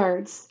kids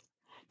words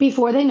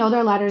before they know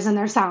their letters and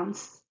their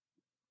sounds.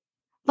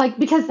 Like,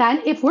 because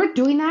then if we're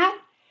doing that,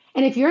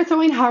 and if you're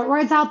throwing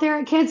Heartwords out there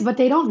at kids, but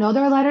they don't know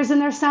their letters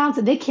and their sounds,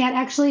 and they can't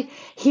actually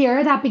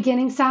hear that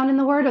beginning sound in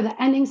the word or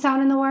the ending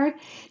sound in the word,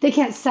 they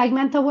can't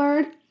segment the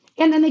word,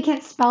 and then they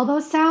can't spell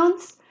those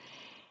sounds,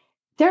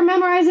 they're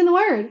memorizing the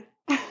word,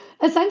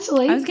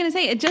 essentially. I was going to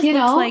say, it just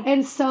looks like,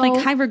 and so, like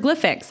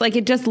hieroglyphics. Like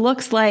it just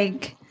looks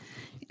like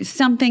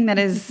something that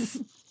is,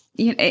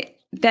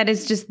 that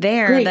is just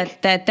there,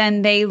 that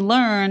then they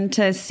learn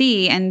to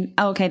see and,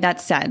 okay,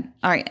 that's said.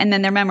 All right. And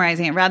then they're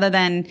memorizing it rather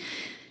than,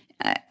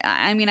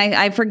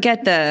 I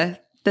forget the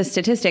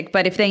statistic,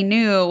 but if they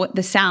knew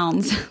the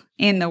sounds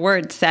in the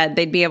word said,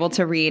 they'd be able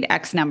to read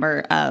X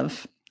number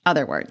of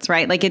other words,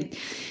 right? Like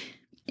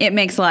it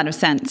makes a lot of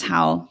sense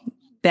how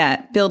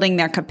that building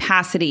their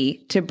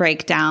capacity to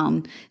break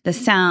down the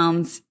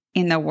sounds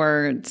in the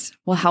words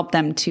will help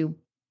them to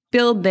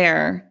build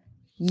their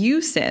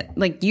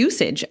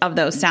usage of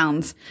those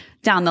sounds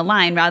down the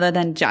line rather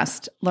than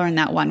just learn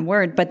that one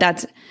word. But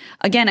that's,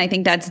 again, I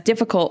think that's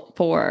difficult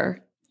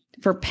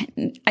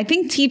I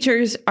think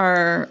teachers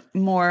are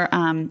more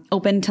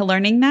open to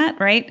learning that,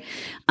 right?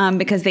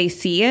 Because they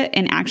see it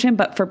in action.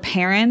 But for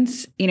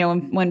parents,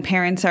 when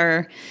parents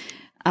are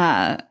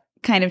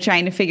kind of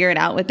trying to figure it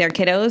out with their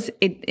kiddos,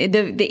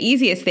 the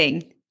easiest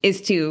thing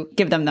is to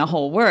give them the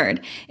whole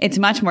word. It's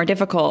much more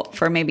difficult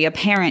for maybe a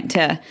parent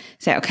to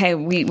say, okay,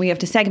 we have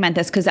to segment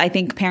this, because I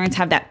think parents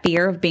have that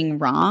fear of being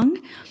wrong.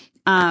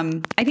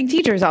 I think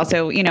teachers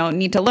also,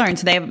 need to learn.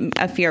 So they have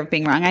a fear of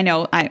being wrong. I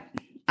know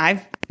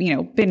I've,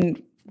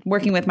 been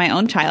working with my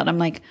own child. I'm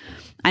like,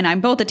 and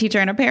I'm both a teacher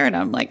and a parent.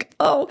 I'm like,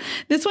 oh,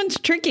 this one's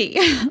tricky.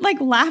 Like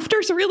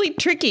laughter's really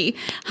tricky.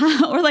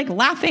 Or like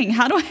laughing.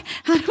 How do we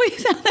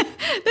sound that?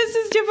 This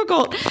is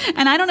difficult.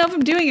 And I don't know if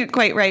I'm doing it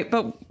quite right,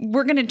 but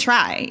we're going to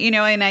try,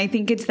 and I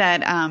think it's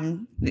that,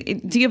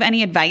 do you have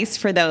any advice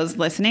for those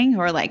listening who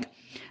are like,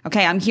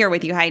 okay, I'm here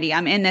with you, Heidi.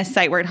 I'm in this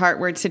sight word, heart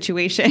word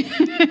situation.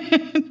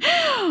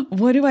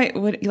 What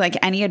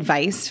any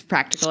advice,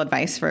 practical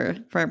advice for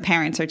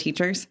parents or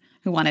teachers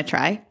who want to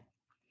try?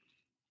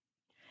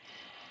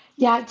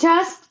 Yeah,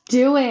 just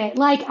do it.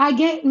 Like I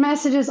get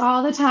messages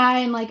all the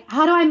time, like,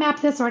 how do I map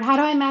this word? How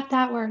do I map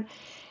that word?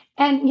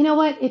 And you know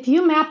what? If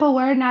you map a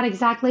word not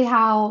exactly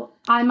how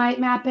I might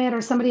map it or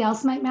somebody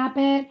else might map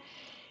it,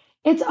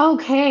 it's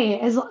okay.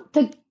 As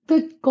the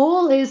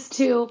goal is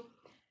to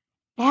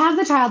have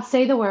the child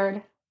say the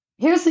word.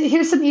 Here's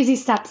some easy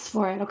steps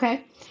for it,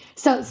 okay?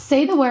 So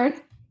say the word,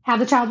 have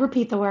the child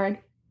repeat the word.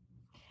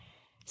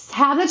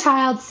 Have the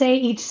child say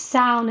each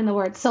sound in the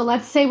word. So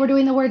let's say we're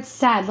doing the word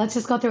said. Let's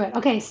just go through it.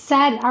 Okay,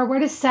 said. Our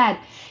word is said.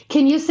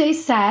 Can you say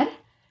said?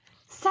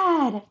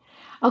 Said.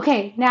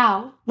 Okay,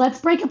 now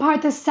let's break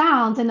apart the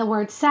sounds in the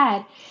word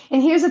said.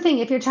 And here's the thing.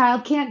 If your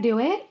child can't do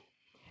it,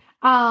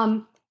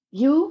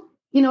 you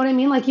know what I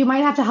mean? Like you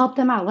might have to help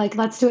them out. Like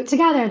let's do it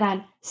together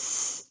then.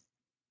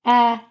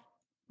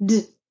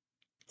 D.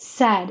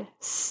 Said.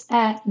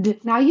 D.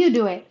 Now you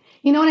do it.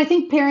 And I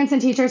think parents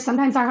and teachers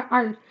sometimes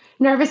are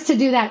nervous to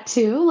do that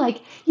too.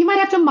 Like you might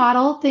have to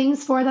model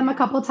things for them a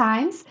couple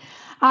times.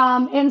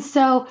 And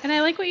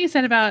I like what you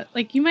said about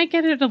like, you might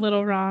get it a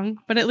little wrong,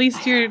 but at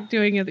least you're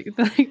doing a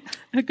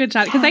good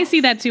job. Cause I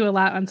see that too a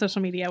lot on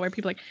social media where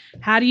people are like,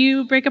 how do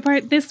you break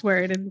apart this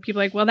word? And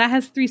people are like, well, that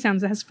has 3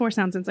 sounds. That has 4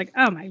 sounds. And it's like,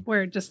 oh my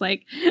word. Just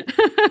like,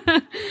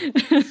 at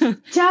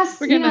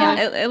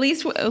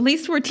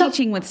least we're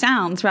teaching with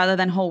sounds rather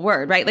than whole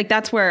word, right? Like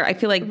that's where I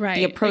feel like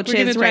the approach like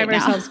we're is drive right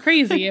now. Ourselves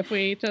crazy if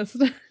we just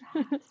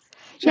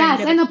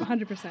yes, and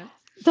 100%.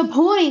 The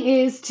point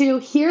is to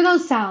hear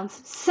those sounds,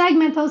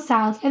 segment those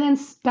sounds, and then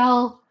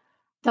spell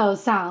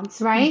those sounds,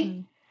 right?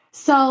 Mm-hmm.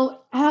 So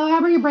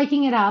however you're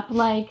breaking it up,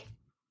 like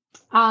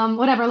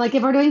whatever, like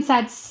if we're doing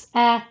sets,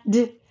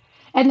 d,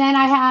 and then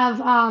I have,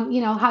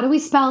 how do we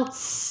spell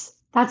s?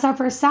 That's our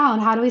first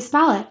sound. How do we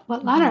spell it?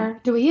 What letter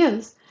do we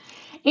use?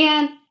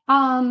 And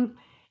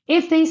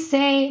if they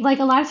say, like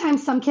a lot of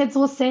times some kids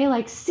will say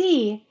like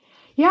C.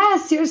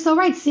 Yes, you're so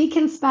right. C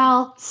can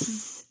spell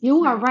s.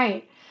 You are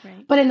right.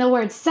 Right. But in the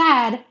word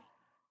said,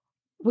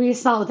 we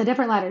spell it with a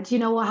different letter. Do you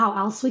know how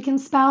else we can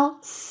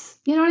spell?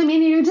 You know what I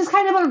mean? You just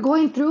kind of are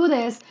going through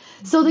this.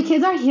 So the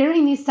kids are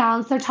hearing these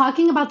sounds. They're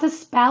talking about the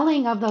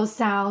spelling of those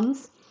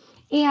sounds.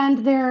 And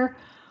they're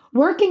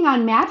working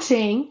on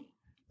matching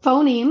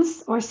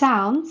phonemes or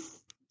sounds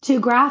to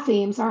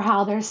graphemes or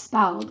how they're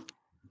spelled.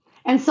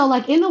 And so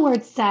like in the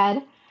word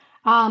said,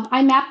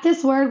 I mapped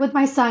this word with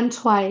my son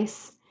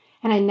twice.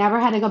 And I never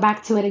had to go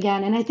back to it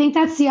again. And I think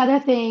that's the other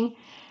thing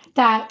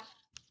that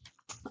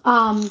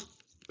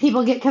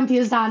people get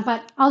confused on,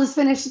 but I'll just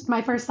finish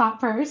my first thought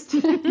first.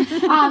 In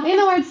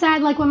the word said,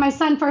 like when my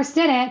son first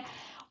did it,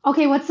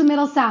 okay, what's the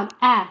middle sound?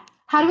 Eh.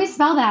 How do we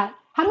spell that?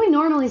 How do we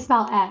normally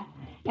spell eh?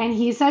 And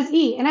he says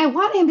E. And I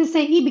want him to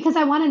say E because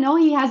I want to know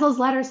he has those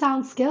letter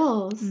sound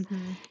skills,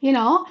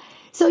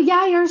 So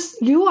yeah,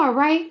 you are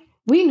right.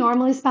 We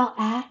normally spell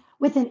eh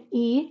with an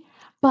E,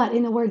 but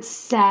in the word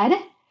said,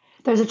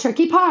 there's a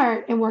tricky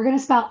part, and we're going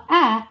to spell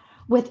eh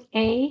with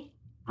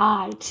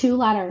A-I, 2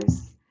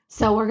 letters.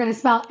 So we're going to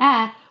spell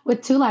eh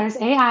with 2 letters,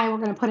 A-I. We're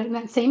going to put it in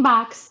that same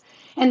box,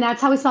 and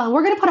that's how we spell it.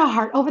 We're going to put a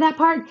heart over that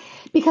part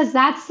because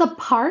that's the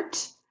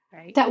part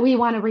that we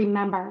want to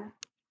remember.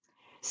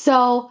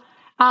 So,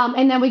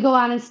 and then we go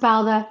on and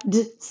spell the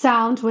D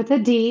sound with a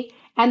D,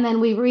 and then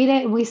we read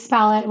it, and we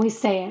spell it, and we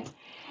say it.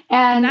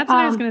 And that's what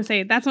I was going to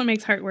say. That's what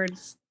makes heart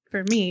words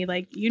for me,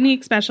 like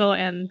unique, special,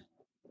 and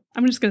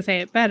I'm just going to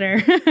say it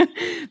better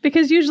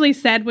because usually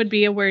said would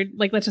be a word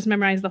like, let's just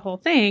memorize the whole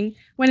thing.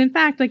 When in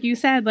fact, like you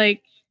said,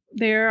 like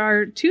there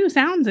are 2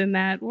 sounds in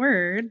that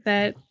word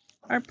that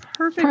are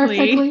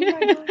perfectly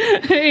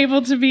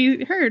able to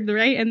be heard.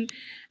 Right.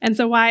 And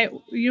so why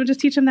you just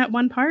teach them that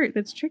one part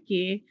that's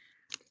tricky,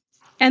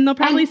 and they'll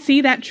probably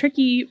see that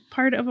tricky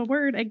part of a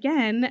word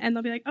again. And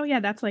they'll be like, oh yeah,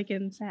 that's like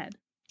in said.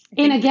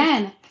 And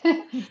again,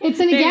 it's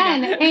an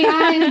again,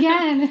 AI and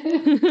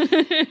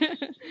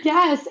again.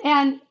 Yes.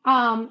 And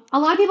a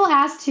lot of people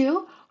ask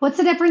too, what's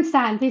the difference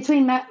then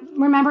between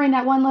remembering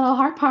that one little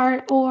heart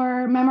part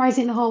or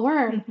memorizing the whole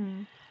word?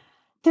 Mm-hmm.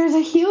 There's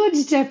a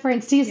huge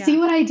difference. Do you see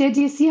what I did?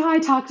 Do you see how I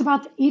talked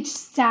about each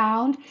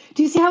sound?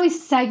 Do you see how we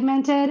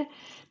segmented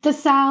the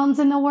sounds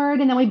in the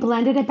word and then we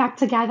blended it back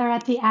together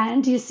at the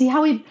end? Do you see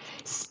how we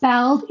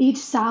spelled each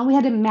sound? We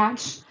had to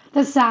match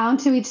the sound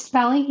to each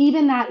spelling,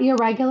 even that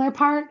irregular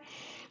part.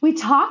 We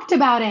talked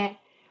about it.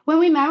 When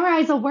we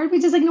memorize a word,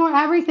 we just ignore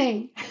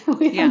everything.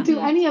 We don't do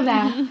any of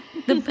that.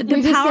 The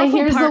we just powerful say,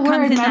 here's part the word,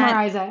 comes in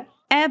memorize that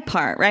it.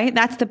 part, right?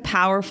 That's the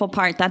powerful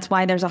part. That's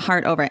why there's a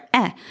heart over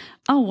it.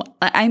 Oh,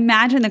 I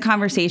imagine the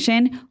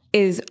conversation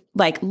is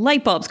like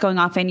light bulbs going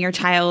off in your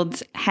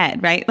child's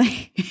head, right?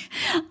 Like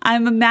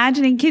I'm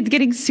imagining kids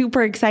getting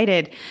super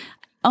excited.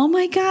 Oh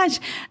my gosh,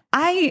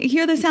 I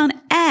hear the sound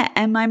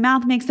and my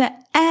mouth makes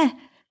that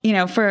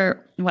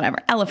for whatever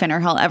elephant or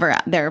however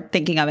they're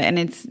thinking of it, and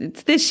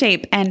it's this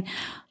shape, and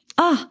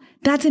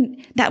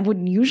that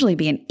would usually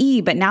be an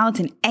E, but now it's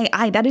an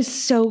AI. That is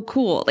so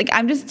cool. Like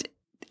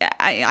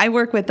I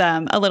work with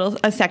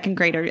a second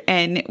grader,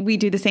 and we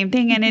do the same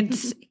thing, and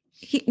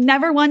he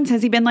never once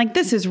has he been like,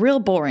 this is real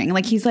boring.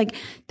 Like he's like,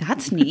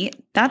 that's neat.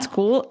 That's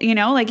cool.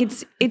 Like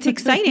it's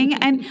exciting.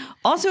 And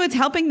also it's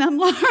helping them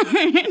learn.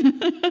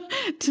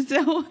 It's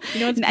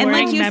boring, and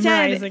like you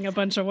memorizing a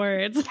bunch of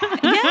words.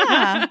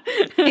 Yeah,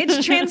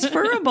 it's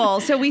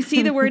transferable. So we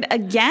see the word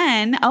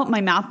again. Oh,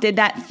 my mouth did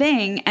that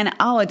thing. And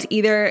it's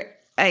either,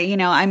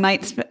 I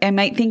might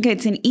think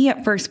it's an E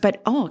at first,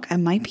 but it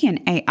might be an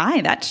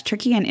AI. That's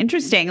tricky and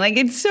interesting. Like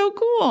it's so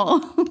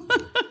cool.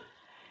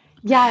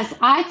 Yes,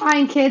 I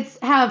find kids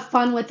have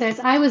fun with this.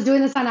 I was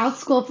doing this on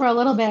OutSchool for a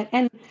little bit,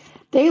 and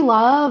they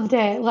loved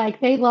it. Like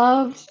they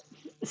loved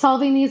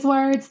solving these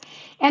words.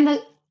 And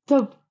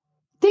the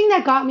thing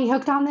that got me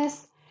hooked on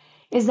this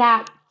is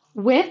that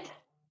with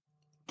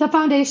the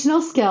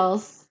foundational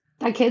skills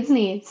that kids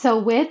need, so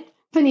with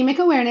phonemic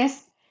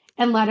awareness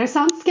and letter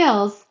sound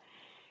skills,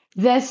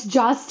 this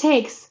just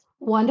takes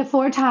 1 to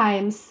 4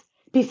 times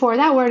before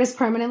that word is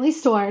permanently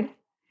stored.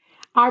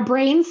 Our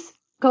brains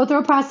go through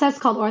a process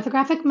called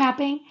orthographic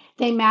mapping.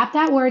 They map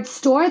that word,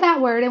 store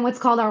that word in what's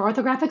called our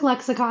orthographic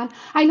lexicon.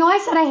 I know I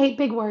said I hate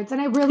big words, and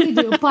I really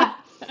do, but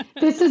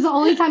this is the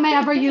only time I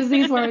ever use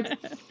these words.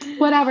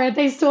 Whatever.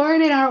 They store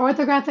it in our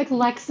orthographic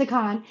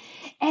lexicon,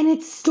 and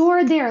it's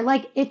stored there.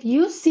 Like if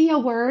you see a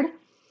word,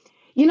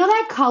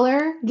 that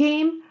color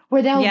game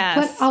where they'll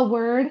put a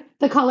word,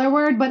 the color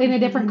word, but in a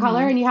different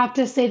color, and you have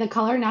to say the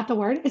color, not the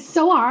word. It's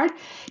so hard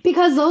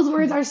because those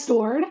words are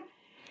stored.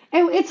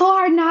 And it's so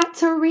hard not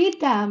to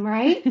read them,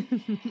 right?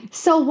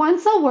 So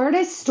once a word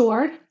is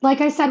stored,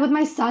 like I said with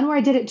my son, where I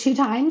did it 2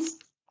 times,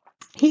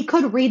 he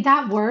could read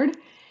that word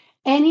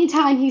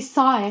anytime he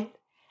saw it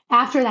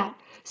after that.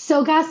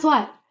 So guess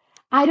what?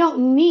 I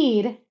don't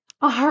need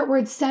a heart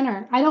word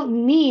center. I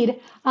don't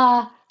need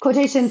a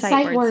quotation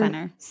sight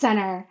word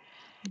center.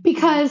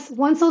 Because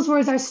once those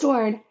words are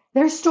stored,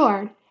 they're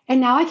stored.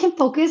 And now I can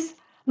focus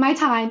my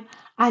time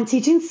on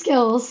teaching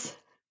skills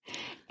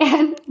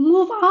and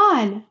move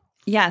on.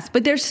 Yes,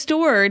 but they're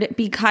stored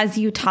because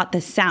you taught the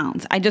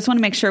sounds. I just want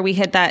to make sure we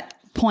hit that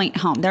point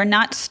home. They're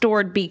not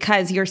stored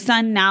because your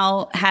son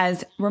now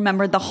has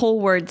remembered the whole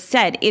word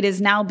said. It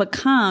has now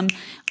become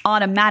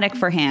automatic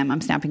for him. I'm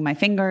snapping my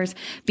fingers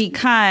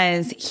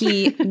because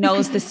he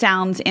knows the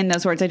sounds in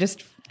those words. I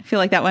just feel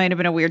like that might have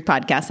been a weird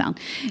podcast sound.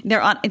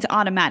 It's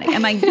automatic.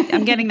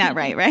 I'm getting that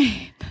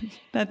right?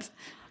 That's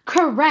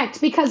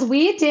correct, because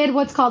we did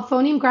what's called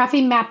phoneme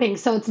grapheme mapping.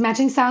 So it's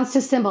matching sounds to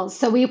symbols.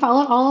 So we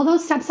followed all of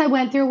those steps I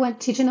went through when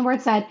teaching the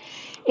word said,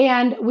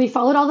 and we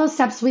followed all those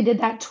steps. We did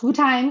that 2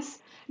 times,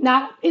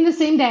 not in the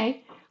same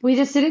day. We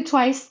just did it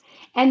twice.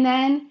 And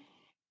then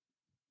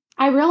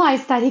I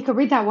realized that he could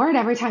read that word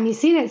every time he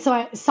seen it. So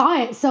I saw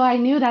it. So I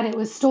knew that it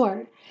was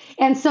stored.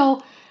 And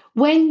so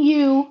when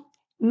you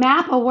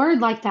map a word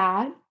like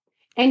that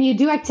and you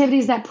do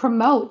activities that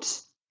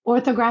promote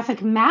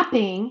orthographic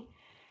mapping,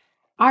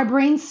 our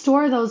brains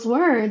store those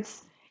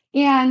words,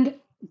 and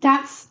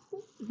that's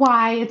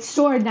why it's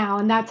stored now,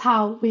 and that's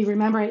how we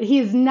remember it. He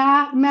is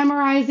not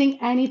memorizing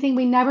anything.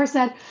 We never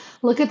said,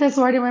 look at this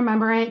word and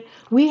remember it.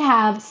 We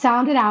have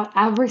sounded out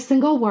every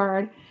single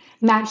word,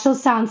 matched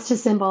those sounds to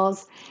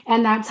symbols,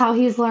 and that's how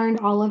he's learned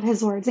all of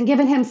his words and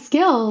given him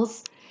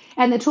skills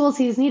and the tools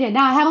he's needed.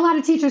 Now, I have a lot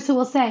of teachers who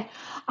will say,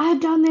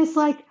 I've done this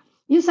like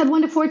you said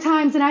 1 to 4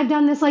 times, and I've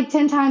done this like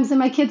 10 times, and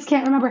my kids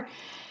can't remember.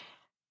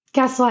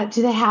 Guess what?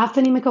 Do they have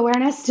phonemic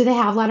awareness? Do they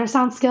have letter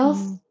sound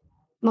skills?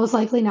 Most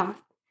likely not.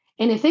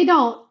 And if they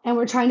don't, and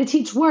we're trying to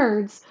teach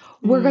words,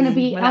 we're going to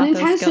be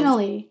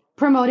unintentionally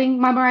promoting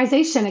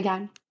memorization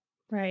again.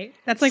 Right.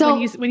 That's like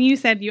when you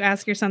said you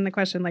ask your son the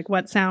question, like,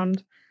 what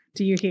sound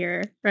do you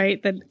hear?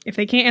 Right. That if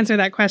they can't answer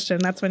that question,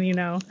 that's when you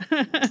know.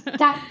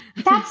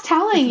 that's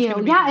telling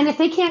you. Yeah. And if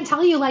they can't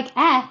tell you like,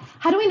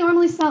 how do we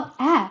normally spell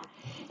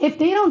If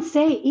they don't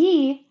say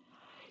E,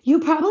 you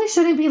probably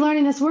shouldn't be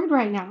learning this word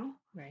right now.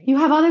 Right. You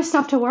have other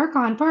stuff to work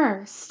on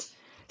first.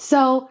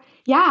 So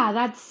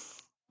yeah,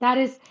 that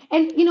is,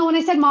 and when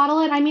I said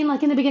model it, I mean,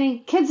 like in the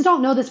beginning, kids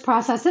don't know this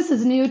process. This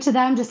is new to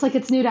them, just like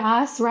it's new to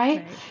us,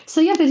 right? So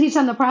you have to teach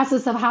them the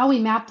process of how we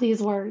map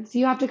these words.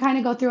 You have to kind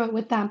of go through it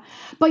with them,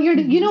 but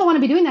you don't want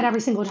to be doing that every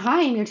single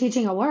time you're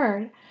teaching a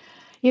word.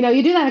 You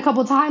do that a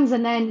couple times,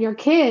 and then your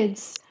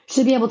kids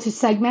should be able to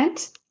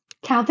segment,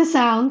 count the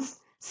sounds,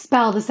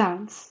 spell the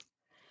sounds.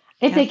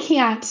 If they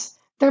can't,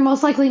 they're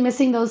most likely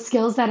missing those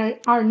skills that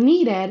are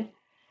needed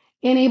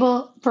and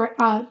able for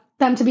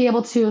them to be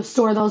able to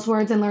store those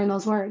words and learn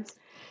those words.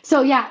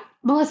 So yeah,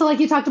 Melissa, like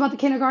you talked about the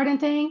kindergarten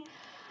thing,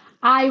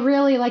 I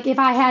really, like, if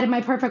I had in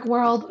my perfect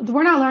world,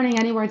 we're not learning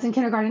any words in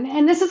kindergarten.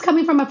 And this is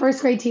coming from a first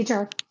grade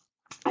teacher.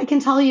 I can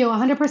tell you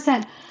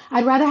 100%,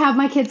 I'd rather have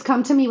my kids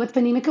come to me with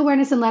phonemic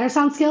awareness and letter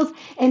sound skills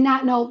and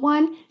not know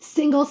one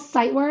single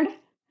sight word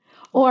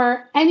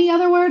or any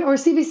other word or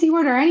CVC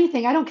word or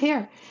anything. I don't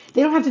care.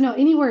 They don't have to know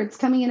any words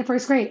coming into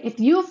first grade.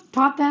 If you've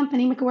taught them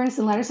phonemic awareness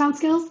and letter sound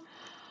skills,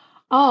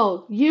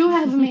 oh, you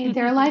have made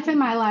their life and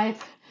my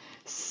life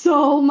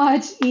so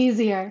much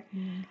easier.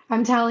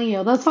 I'm telling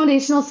you, those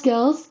foundational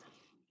skills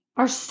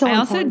are so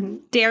important.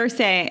 I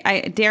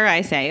also dare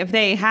I say, if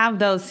they have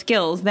those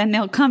skills, then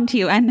they'll come to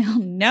you and they'll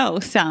know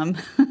some,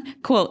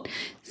 quote,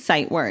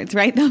 sight words,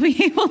 right? They'll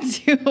be able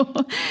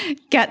to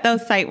get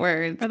those sight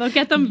words. Or they'll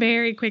get them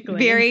very quickly.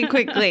 Very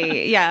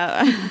quickly,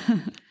 yeah.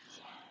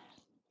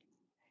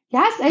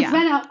 Yes, it's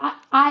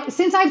been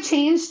since I've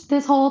changed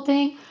this whole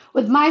thing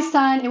with my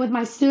son and with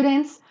my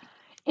students,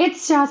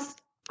 it's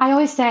just, I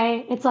always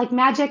say, it's like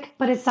magic,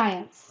 but it's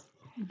science.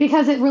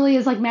 Because it really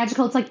is like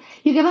magical. It's like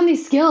you give them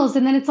these skills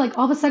and then it's like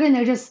all of a sudden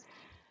they're just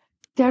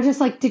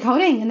like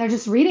decoding and they're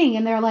just reading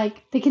and they're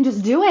like, they can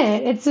just do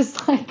it. It's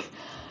just like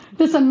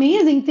this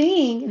amazing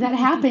thing that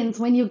happens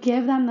when you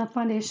give them the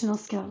foundational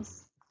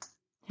skills.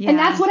 Yeah. And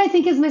that's what I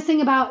think is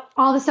missing about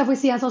all the stuff we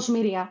see on social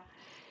media.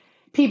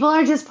 People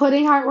are just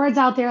putting heart words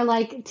out there,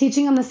 like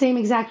teaching them the same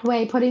exact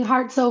way, putting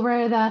hearts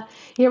over the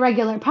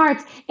irregular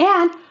parts.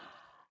 And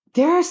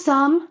there are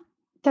some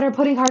that are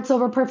putting hearts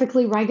over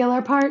perfectly regular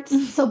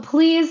parts. So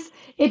please,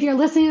 if you're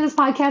listening to this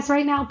podcast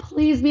right now,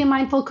 please be a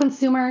mindful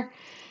consumer.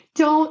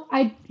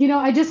 I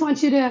just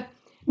want you to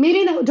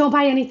maybe don't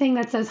buy anything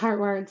that says heart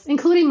words,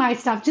 including my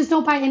stuff. Just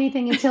don't buy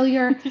anything until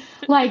you're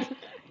like,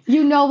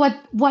 you know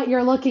what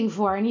you're looking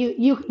for. And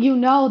you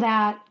know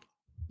that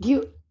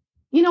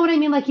you know what I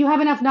mean? Like you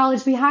have enough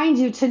knowledge behind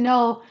you to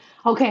know,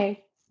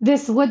 okay,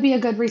 this would be a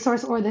good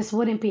resource or this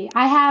wouldn't be.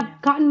 I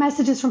have gotten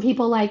messages from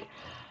people like,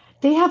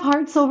 they have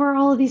hearts over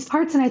all of these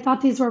parts and I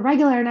thought these were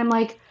regular. And I'm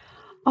like,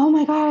 oh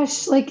my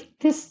gosh, like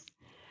this,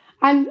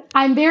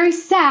 I'm very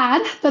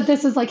sad that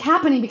this is like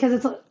happening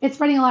because it's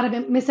spreading a lot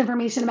of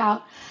misinformation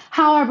about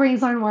how our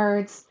brains learn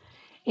words.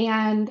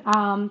 And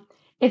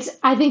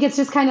I think it's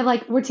just kind of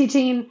like we're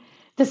teaching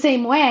the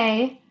same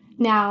way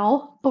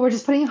now, but we're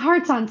just putting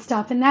hearts on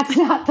stuff. And that's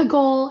not the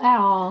goal at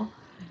all.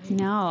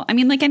 No, I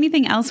mean, like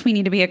anything else, we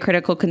need to be a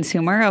critical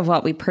consumer of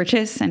what we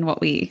purchase and what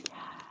we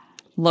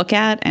look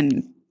at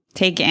and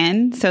take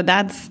in. So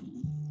that's,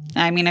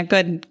 I mean, a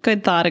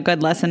good thought, a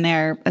good lesson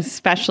there,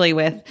 especially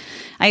with,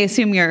 I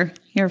assume you're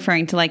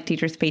referring to like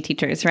Teachers Pay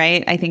Teachers,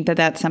 right? I think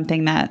that's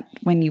something that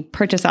when you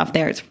purchase off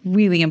there, it's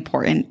really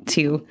important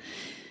to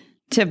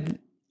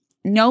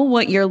know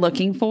what you're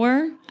looking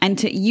for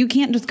and you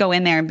can't just go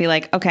in there and be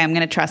like, okay, I'm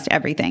going to trust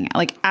everything.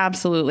 Like,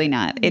 absolutely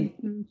not. I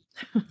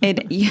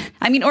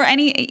mean, or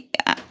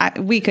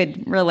we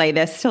could relay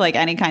this to like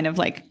any kind of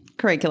like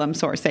curriculum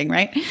sourcing,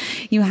 right?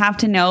 You have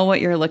to know what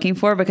you're looking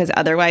for because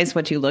otherwise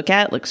what you look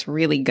at looks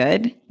really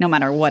good no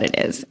matter what it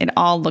is. It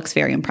all looks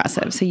very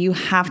impressive. So you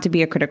have to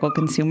be a critical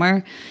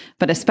consumer,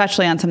 but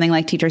especially on something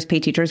like Teachers Pay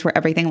Teachers where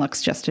everything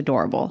looks just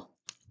adorable.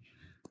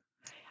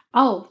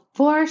 Oh,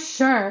 for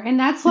sure. And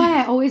that's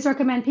why I always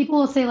recommend people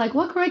will say like,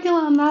 what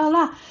curriculum, la, la,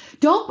 la.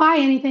 Don't buy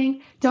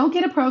anything. Don't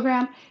get a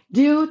program.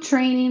 Do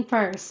training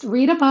first.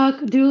 Read a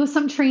book, do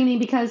some training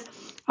because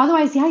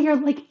otherwise, yeah,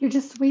 you're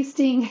just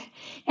wasting.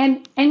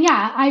 And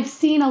yeah, I've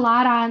seen a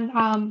lot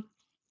on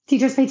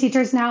Teachers Pay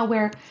Teachers now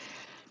where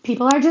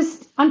people are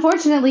just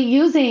unfortunately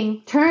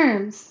using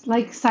terms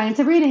like science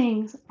of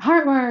reading,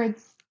 heart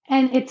words,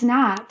 and it's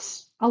not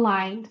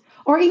aligned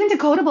or even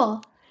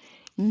decodable.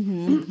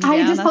 Mm-hmm.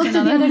 I just posted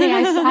the other day.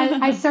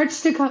 I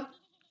searched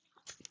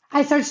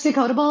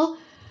decodable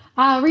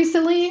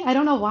recently. I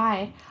don't know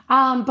why,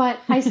 but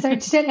I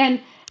searched it, and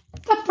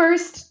the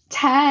first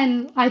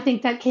 10 I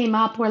think that came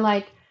up were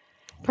like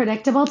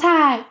predictable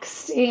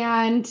text,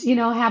 and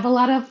have a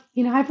lot of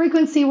high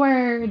frequency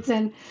words,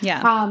 and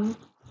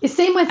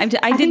same with.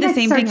 I did the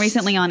same thing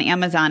recently on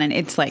Amazon, and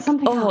it's like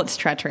it's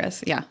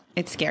treacherous. Yeah,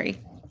 it's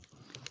scary.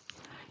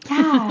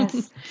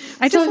 Yes.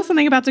 I just saw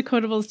something about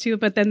decodables too,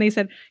 but then they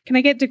said, can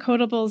I get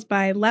decodables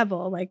by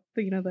level? Like,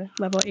 the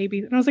level A, B.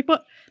 And I was like,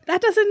 well,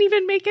 that doesn't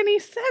even make any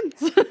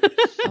sense.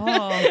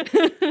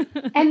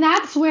 And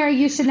that's where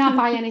you should not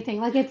buy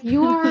anything. Like if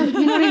you are,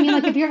 you know what I mean?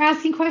 Like if you're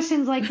asking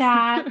questions like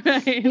that,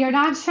 right. You're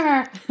not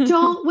sure,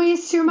 don't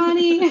waste your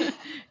money.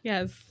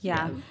 Yes.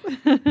 Yeah.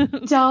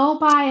 Don't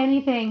buy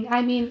anything.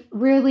 I mean,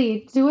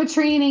 really do a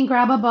training,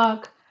 grab a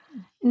book,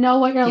 know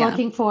what you're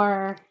looking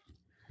for.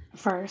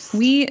 First.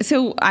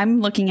 So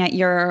I'm looking at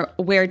your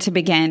where to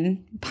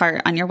begin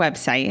part on your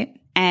website,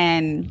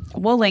 And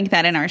we'll link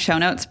that in our show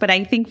notes. But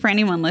I think for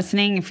anyone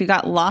listening, if you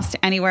got lost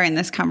anywhere in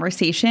this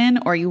conversation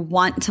or you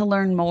want to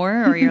learn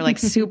more or you're like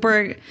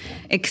super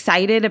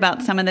excited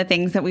about some of the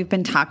things that we've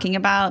been talking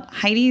about,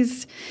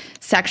 Heidi's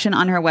section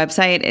on her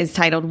website is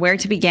titled Where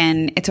to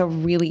Begin. It's a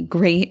really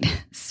great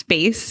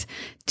space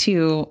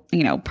to,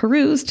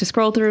 peruse, to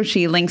scroll through.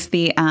 She links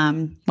the,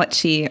 what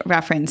she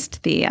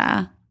referenced,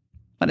 the,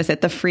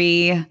 the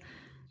free...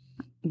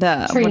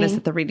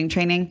 the reading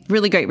training.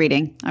 Really great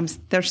reading.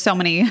 There's so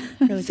many,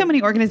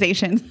 many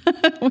organizations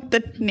with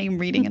the name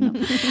reading in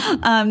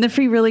them. The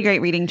free, really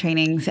great reading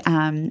trainings.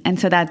 And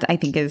so that I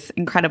think is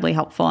incredibly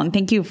helpful. And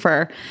thank you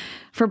for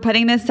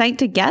putting this site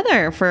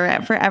together for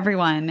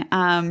everyone.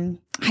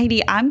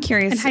 Heidi, I'm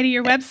curious. And Heidi,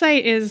 your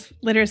website is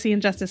Literacy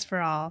and Justice for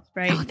All,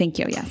 right? Oh, thank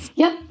you. Yes.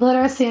 Yep.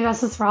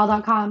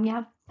 literacyandjusticeforall.com.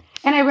 Yep.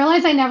 And I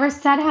realized I never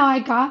said how I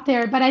got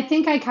there, but I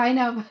think I kind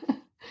of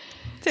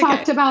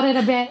talked about it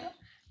a bit.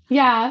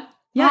 Yeah.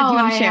 Yeah. Do you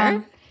want to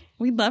share?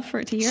 We'd love for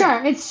it to hear.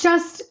 Sure. It's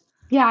just,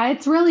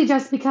 it's really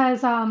just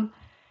because,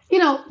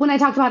 when I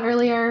talked about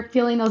earlier,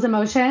 feeling those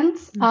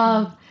emotions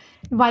of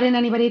why didn't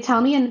anybody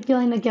tell me and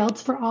feeling the guilt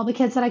for all the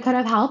kids that I could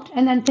have helped.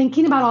 And then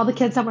thinking about all the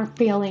kids that were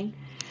failing.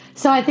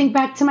 So I think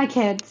back to my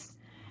kids.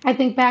 I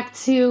think back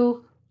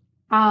to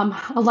a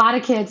lot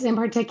of kids in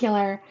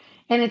particular.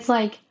 And it's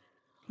like,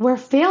 we're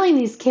failing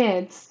these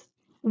kids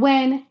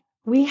when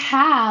we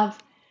have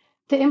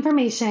the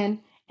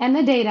information and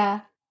the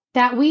data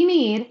that we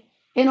need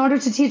in order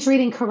to teach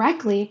reading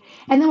correctly.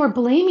 And then we're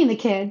blaming the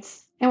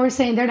kids and we're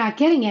saying they're not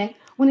getting it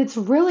when it's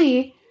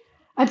really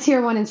a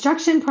tier 1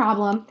 instruction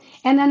problem.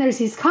 And then there's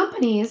these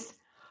companies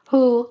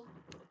who,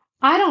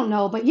 I don't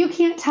know, but you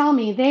can't tell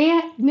me they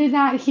did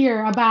not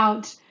hear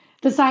about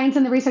the science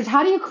and the research.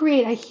 How do you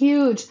create a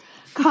huge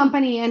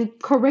company and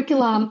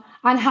curriculum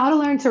on how to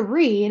learn to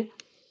read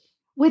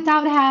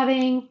without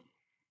having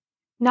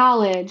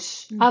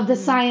knowledge of the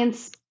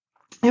science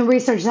and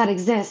research that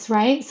exists,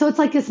 right? So it's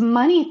like this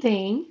money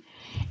thing.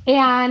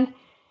 And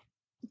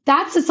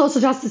that's a social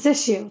justice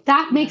issue.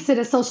 That makes it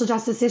a social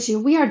justice issue.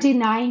 We are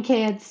denying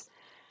kids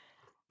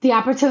the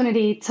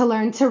opportunity to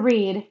learn to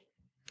read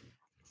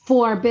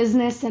for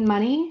business and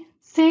money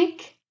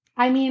sake.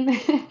 I mean,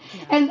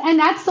 and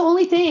that's the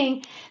only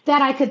thing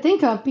that I could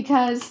think of,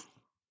 because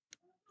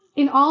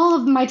in all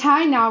of my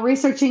time now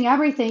researching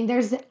everything,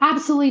 there's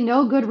absolutely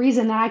no good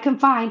reason that I can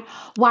find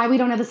why we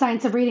don't have the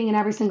science of reading in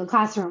every single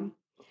classroom.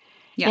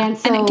 Yeah. And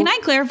can I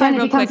clarify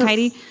real quick,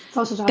 Heidi,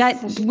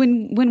 that issue.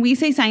 when we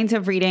say science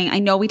of reading, I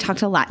know we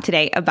talked a lot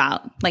today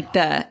about like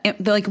the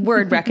like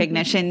word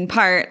recognition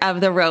part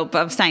of the rope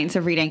of science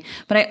of reading.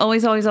 But I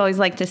always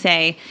like to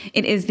say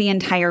it is the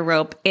entire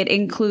rope. It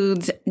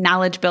includes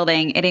knowledge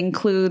building. It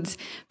includes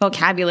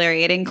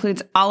vocabulary. It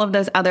includes all of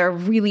those other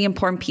really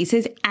important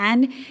pieces.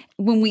 And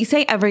when we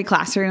say every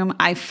classroom,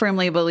 I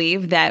firmly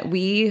believe that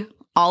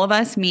all of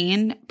us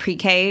mean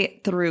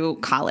pre-K through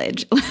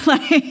college.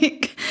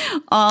 Like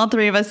all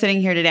three of us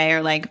sitting here today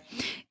are like,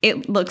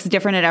 it looks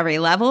different at every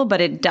level,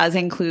 but it does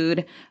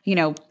include,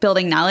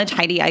 building knowledge.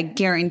 Heidi, I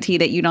guarantee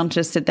that you don't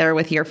just sit there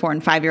with your 4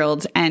 and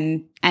 5-year-olds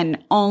and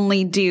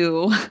only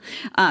do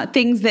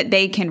things that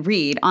they can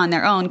read on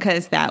their own,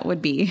 because that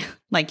would be,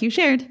 like you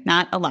shared,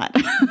 not a lot,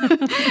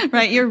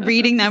 right? You're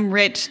reading them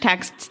rich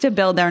texts to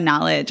build their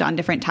knowledge on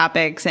different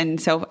topics and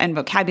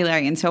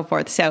vocabulary and so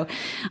forth. So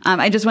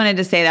I just wanted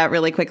to say that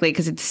really quickly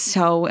because it's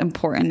so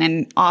important.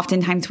 And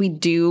oftentimes we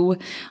do,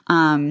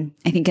 I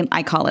think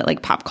I call it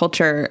like pop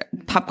culture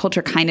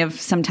kind of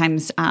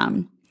sometimes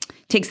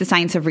takes the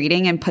science of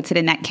reading and puts it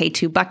in that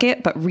K2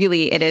 bucket, but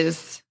really it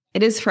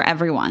is for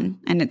everyone.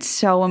 And it's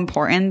so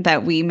important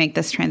that we make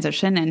this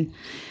transition. And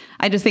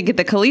I just think at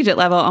the collegiate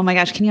level, oh my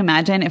gosh, can you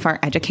imagine if our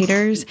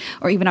educators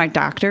or even our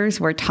doctors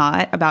were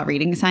taught about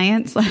reading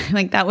science?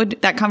 Like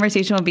that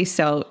conversation would be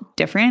so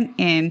different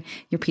in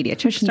your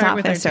pediatrician's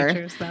office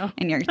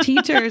and your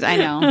teachers. I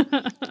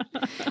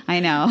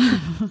know.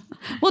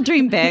 We'll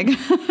dream big.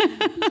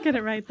 Let's get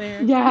it right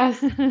there.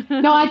 Yes.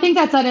 No, I think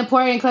that's an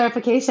important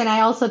clarification. I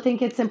also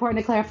think it's important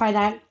to clarify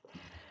that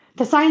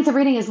the science of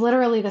reading is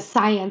literally the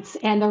science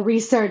and the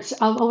research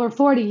of over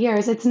 40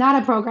 years. It's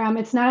not a program.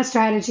 It's not a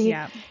strategy.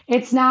 Yeah.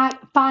 It's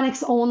not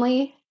phonics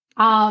only.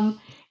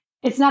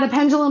 It's not a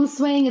pendulum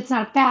swing. It's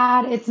not a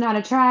fad. It's not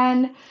a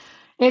trend.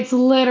 It's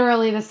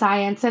literally the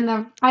science. And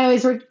I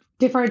always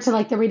defer to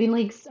like the Reading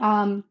League's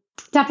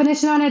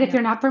definition on it. If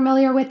you're not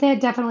familiar with it,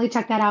 definitely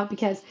check that out,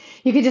 because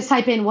you could just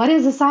type in, what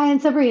is the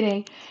science of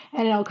reading?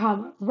 And it'll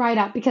come right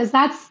up, because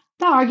that's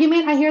the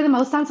argument I hear the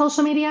most on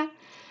social media.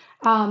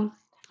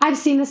 I've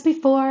seen this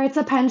before. It's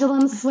a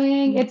pendulum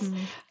swing. It's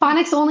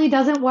phonics only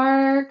doesn't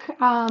work.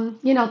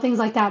 Things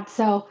like that.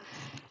 So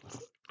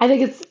I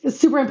think it's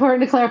super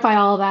important to clarify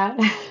all of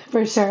that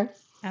for sure.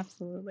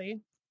 Absolutely.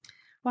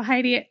 Well,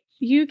 Heidi,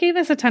 you gave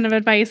us a ton of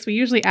advice. We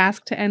usually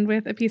ask to end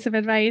with a piece of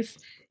advice.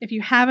 If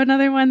you have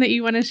another one that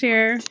you want to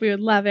share, we would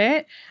love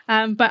it.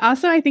 But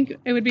also, I think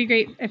it would be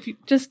great if you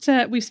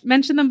we've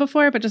mentioned them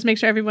before, but just make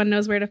sure everyone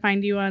knows where to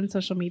find you on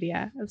social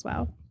media as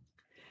well.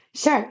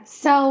 Sure.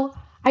 So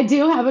I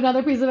do have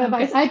another piece of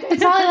advice.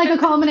 It's probably like a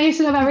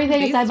culmination of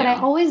everything I said, but I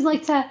always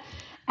like to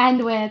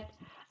end with,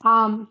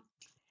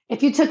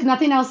 if you took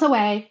nothing else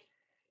away,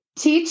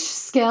 teach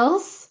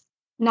skills,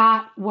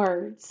 not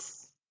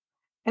words.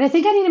 And I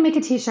think I need to make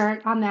a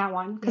t-shirt on that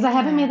one because I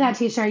haven't made that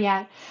t-shirt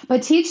yet,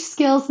 but teach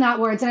skills, not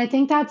words. And I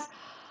think that's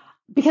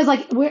because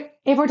like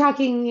if we're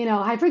talking,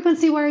 high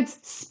frequency words,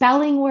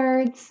 spelling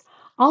words,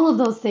 all of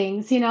those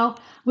things,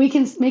 we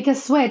can make a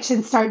switch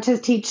and start to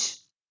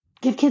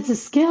give kids the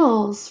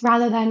skills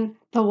rather than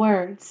the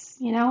words,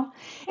 And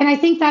I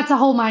think that's a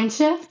whole mind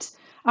shift.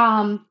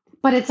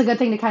 But it's a good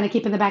thing to kind of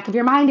keep in the back of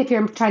your mind if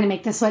you're trying to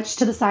make the switch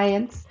to the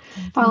science,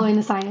 following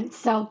the science.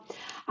 So,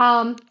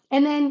 and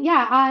then,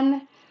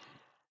 on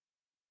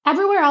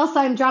everywhere else,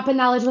 I'm dropping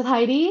knowledge with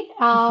Heidi.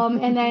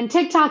 And then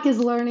TikTok is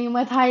learning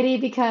with Heidi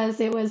because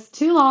it was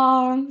too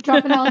long.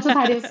 Dropping knowledge with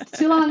Heidi was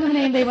too long of a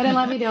name. They wouldn't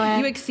let me do it.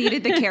 You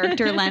exceeded the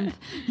character length.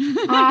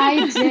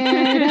 I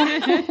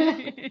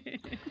did.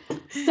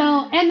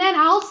 So, and then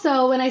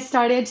also when I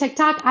started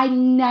TikTok, I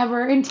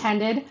never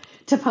intended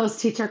to post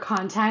teacher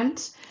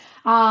content.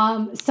 So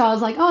I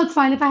was like, oh, it's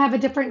fine if I have a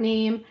different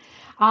name.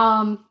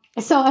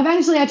 So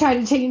eventually I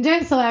tried to change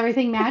it so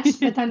everything matched,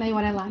 but then they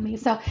wouldn't let me.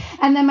 So,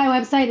 and then my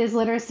website is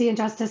Literacy and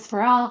Justice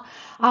for All.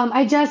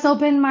 I just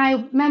opened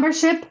my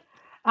membership.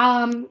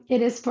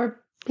 It is for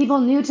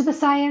people new to the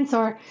science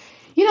or,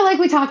 like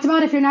we talked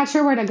about, if you're not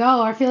sure where to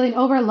go or feeling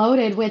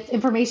overloaded with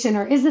information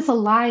or is this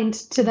aligned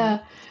to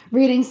the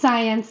reading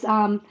science?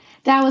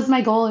 That was my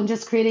goal in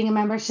just creating a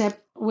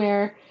membership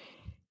where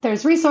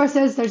there's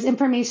resources, there's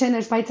information,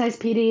 there's bite-sized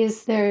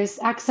PDs, there's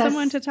access.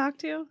 Someone to talk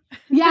to?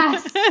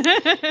 Yes.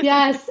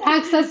 Yes.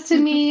 Access to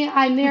me.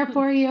 I'm there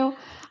for you.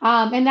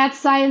 And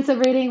that's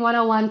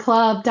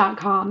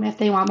scienceofreading101club.com if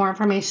they want more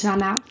information on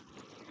that.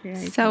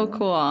 Very so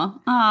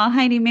cool. Oh,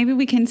 Heidi, maybe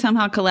we can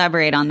somehow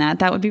collaborate on that.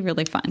 That would be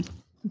really fun.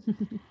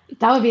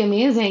 That would be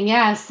amazing.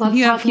 Yes. Let's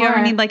if you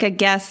ever need like a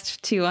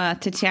guest to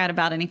chat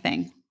about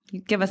anything,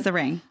 give us a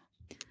ring.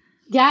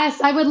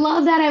 Yes, I would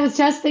love that. I was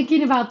just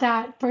thinking about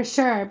that for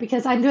sure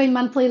because I'm doing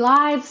monthly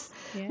lives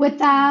with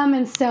them.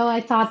 And so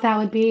I thought that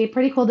would be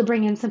pretty cool to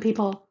bring in some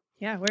people.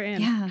 Yeah, we're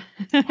in. Yeah.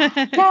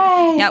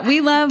 Yay. Yeah,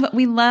 we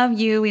love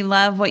you. We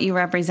love what you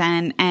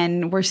represent.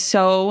 And we're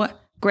so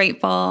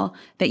grateful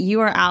that you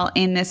are out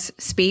in this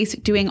space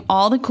doing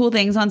all the cool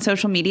things on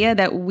social media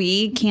that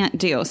we can't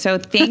do. So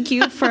thank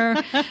you for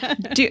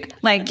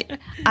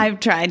I've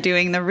tried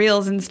doing the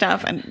reels and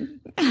stuff and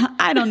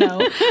I don't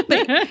know,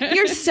 but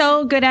you're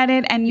so good at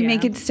it and you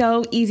make it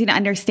so easy to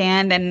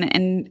understand.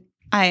 And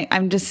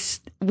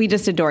we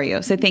just adore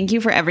you. So thank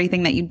you for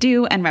everything that you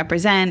do and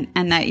represent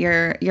and that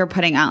you're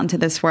putting out into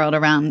this world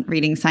around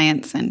reading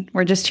science. And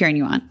we're just cheering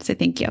you on. So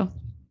thank you.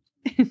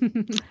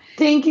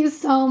 Thank you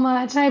so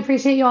much. I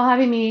appreciate you all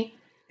having me.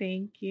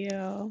 Thank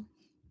you.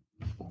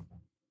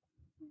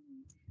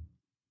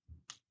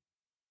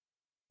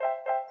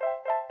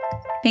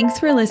 Thanks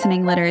for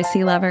listening,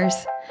 literacy lovers.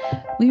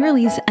 We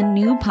release a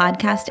new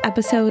podcast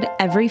episode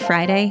every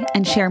Friday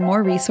and share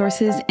more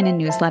resources in a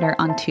newsletter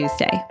on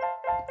Tuesday.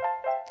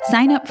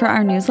 Sign up for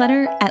our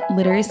newsletter at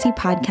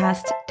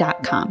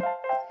literacypodcast.com.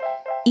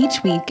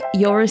 Each week,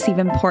 you'll receive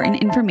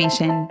important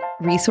information,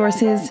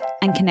 resources,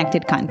 and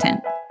connected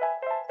content.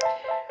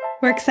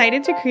 We're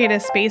excited to create a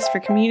space for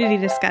community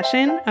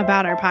discussion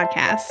about our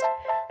podcast.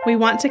 We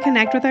want to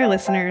connect with our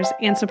listeners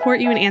and support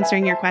you in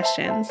answering your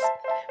questions.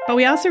 But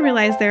we also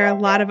realize there are a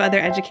lot of other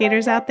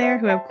educators out there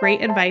who have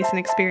great advice and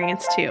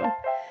experience too.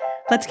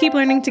 Let's keep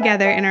learning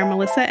together in our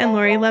Melissa and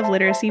Lori Love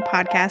Literacy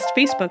podcast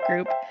Facebook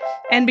group,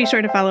 and be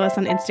sure to follow us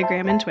on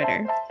Instagram and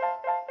Twitter.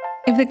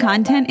 If the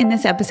content in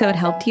this episode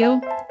helped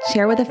you,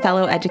 share with a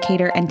fellow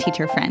educator and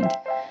teacher friend.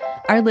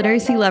 Our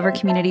literacy lover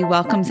community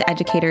welcomes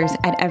educators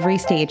at every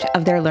stage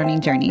of their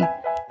learning journey.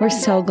 We're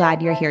so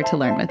glad you're here to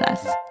learn with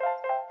us.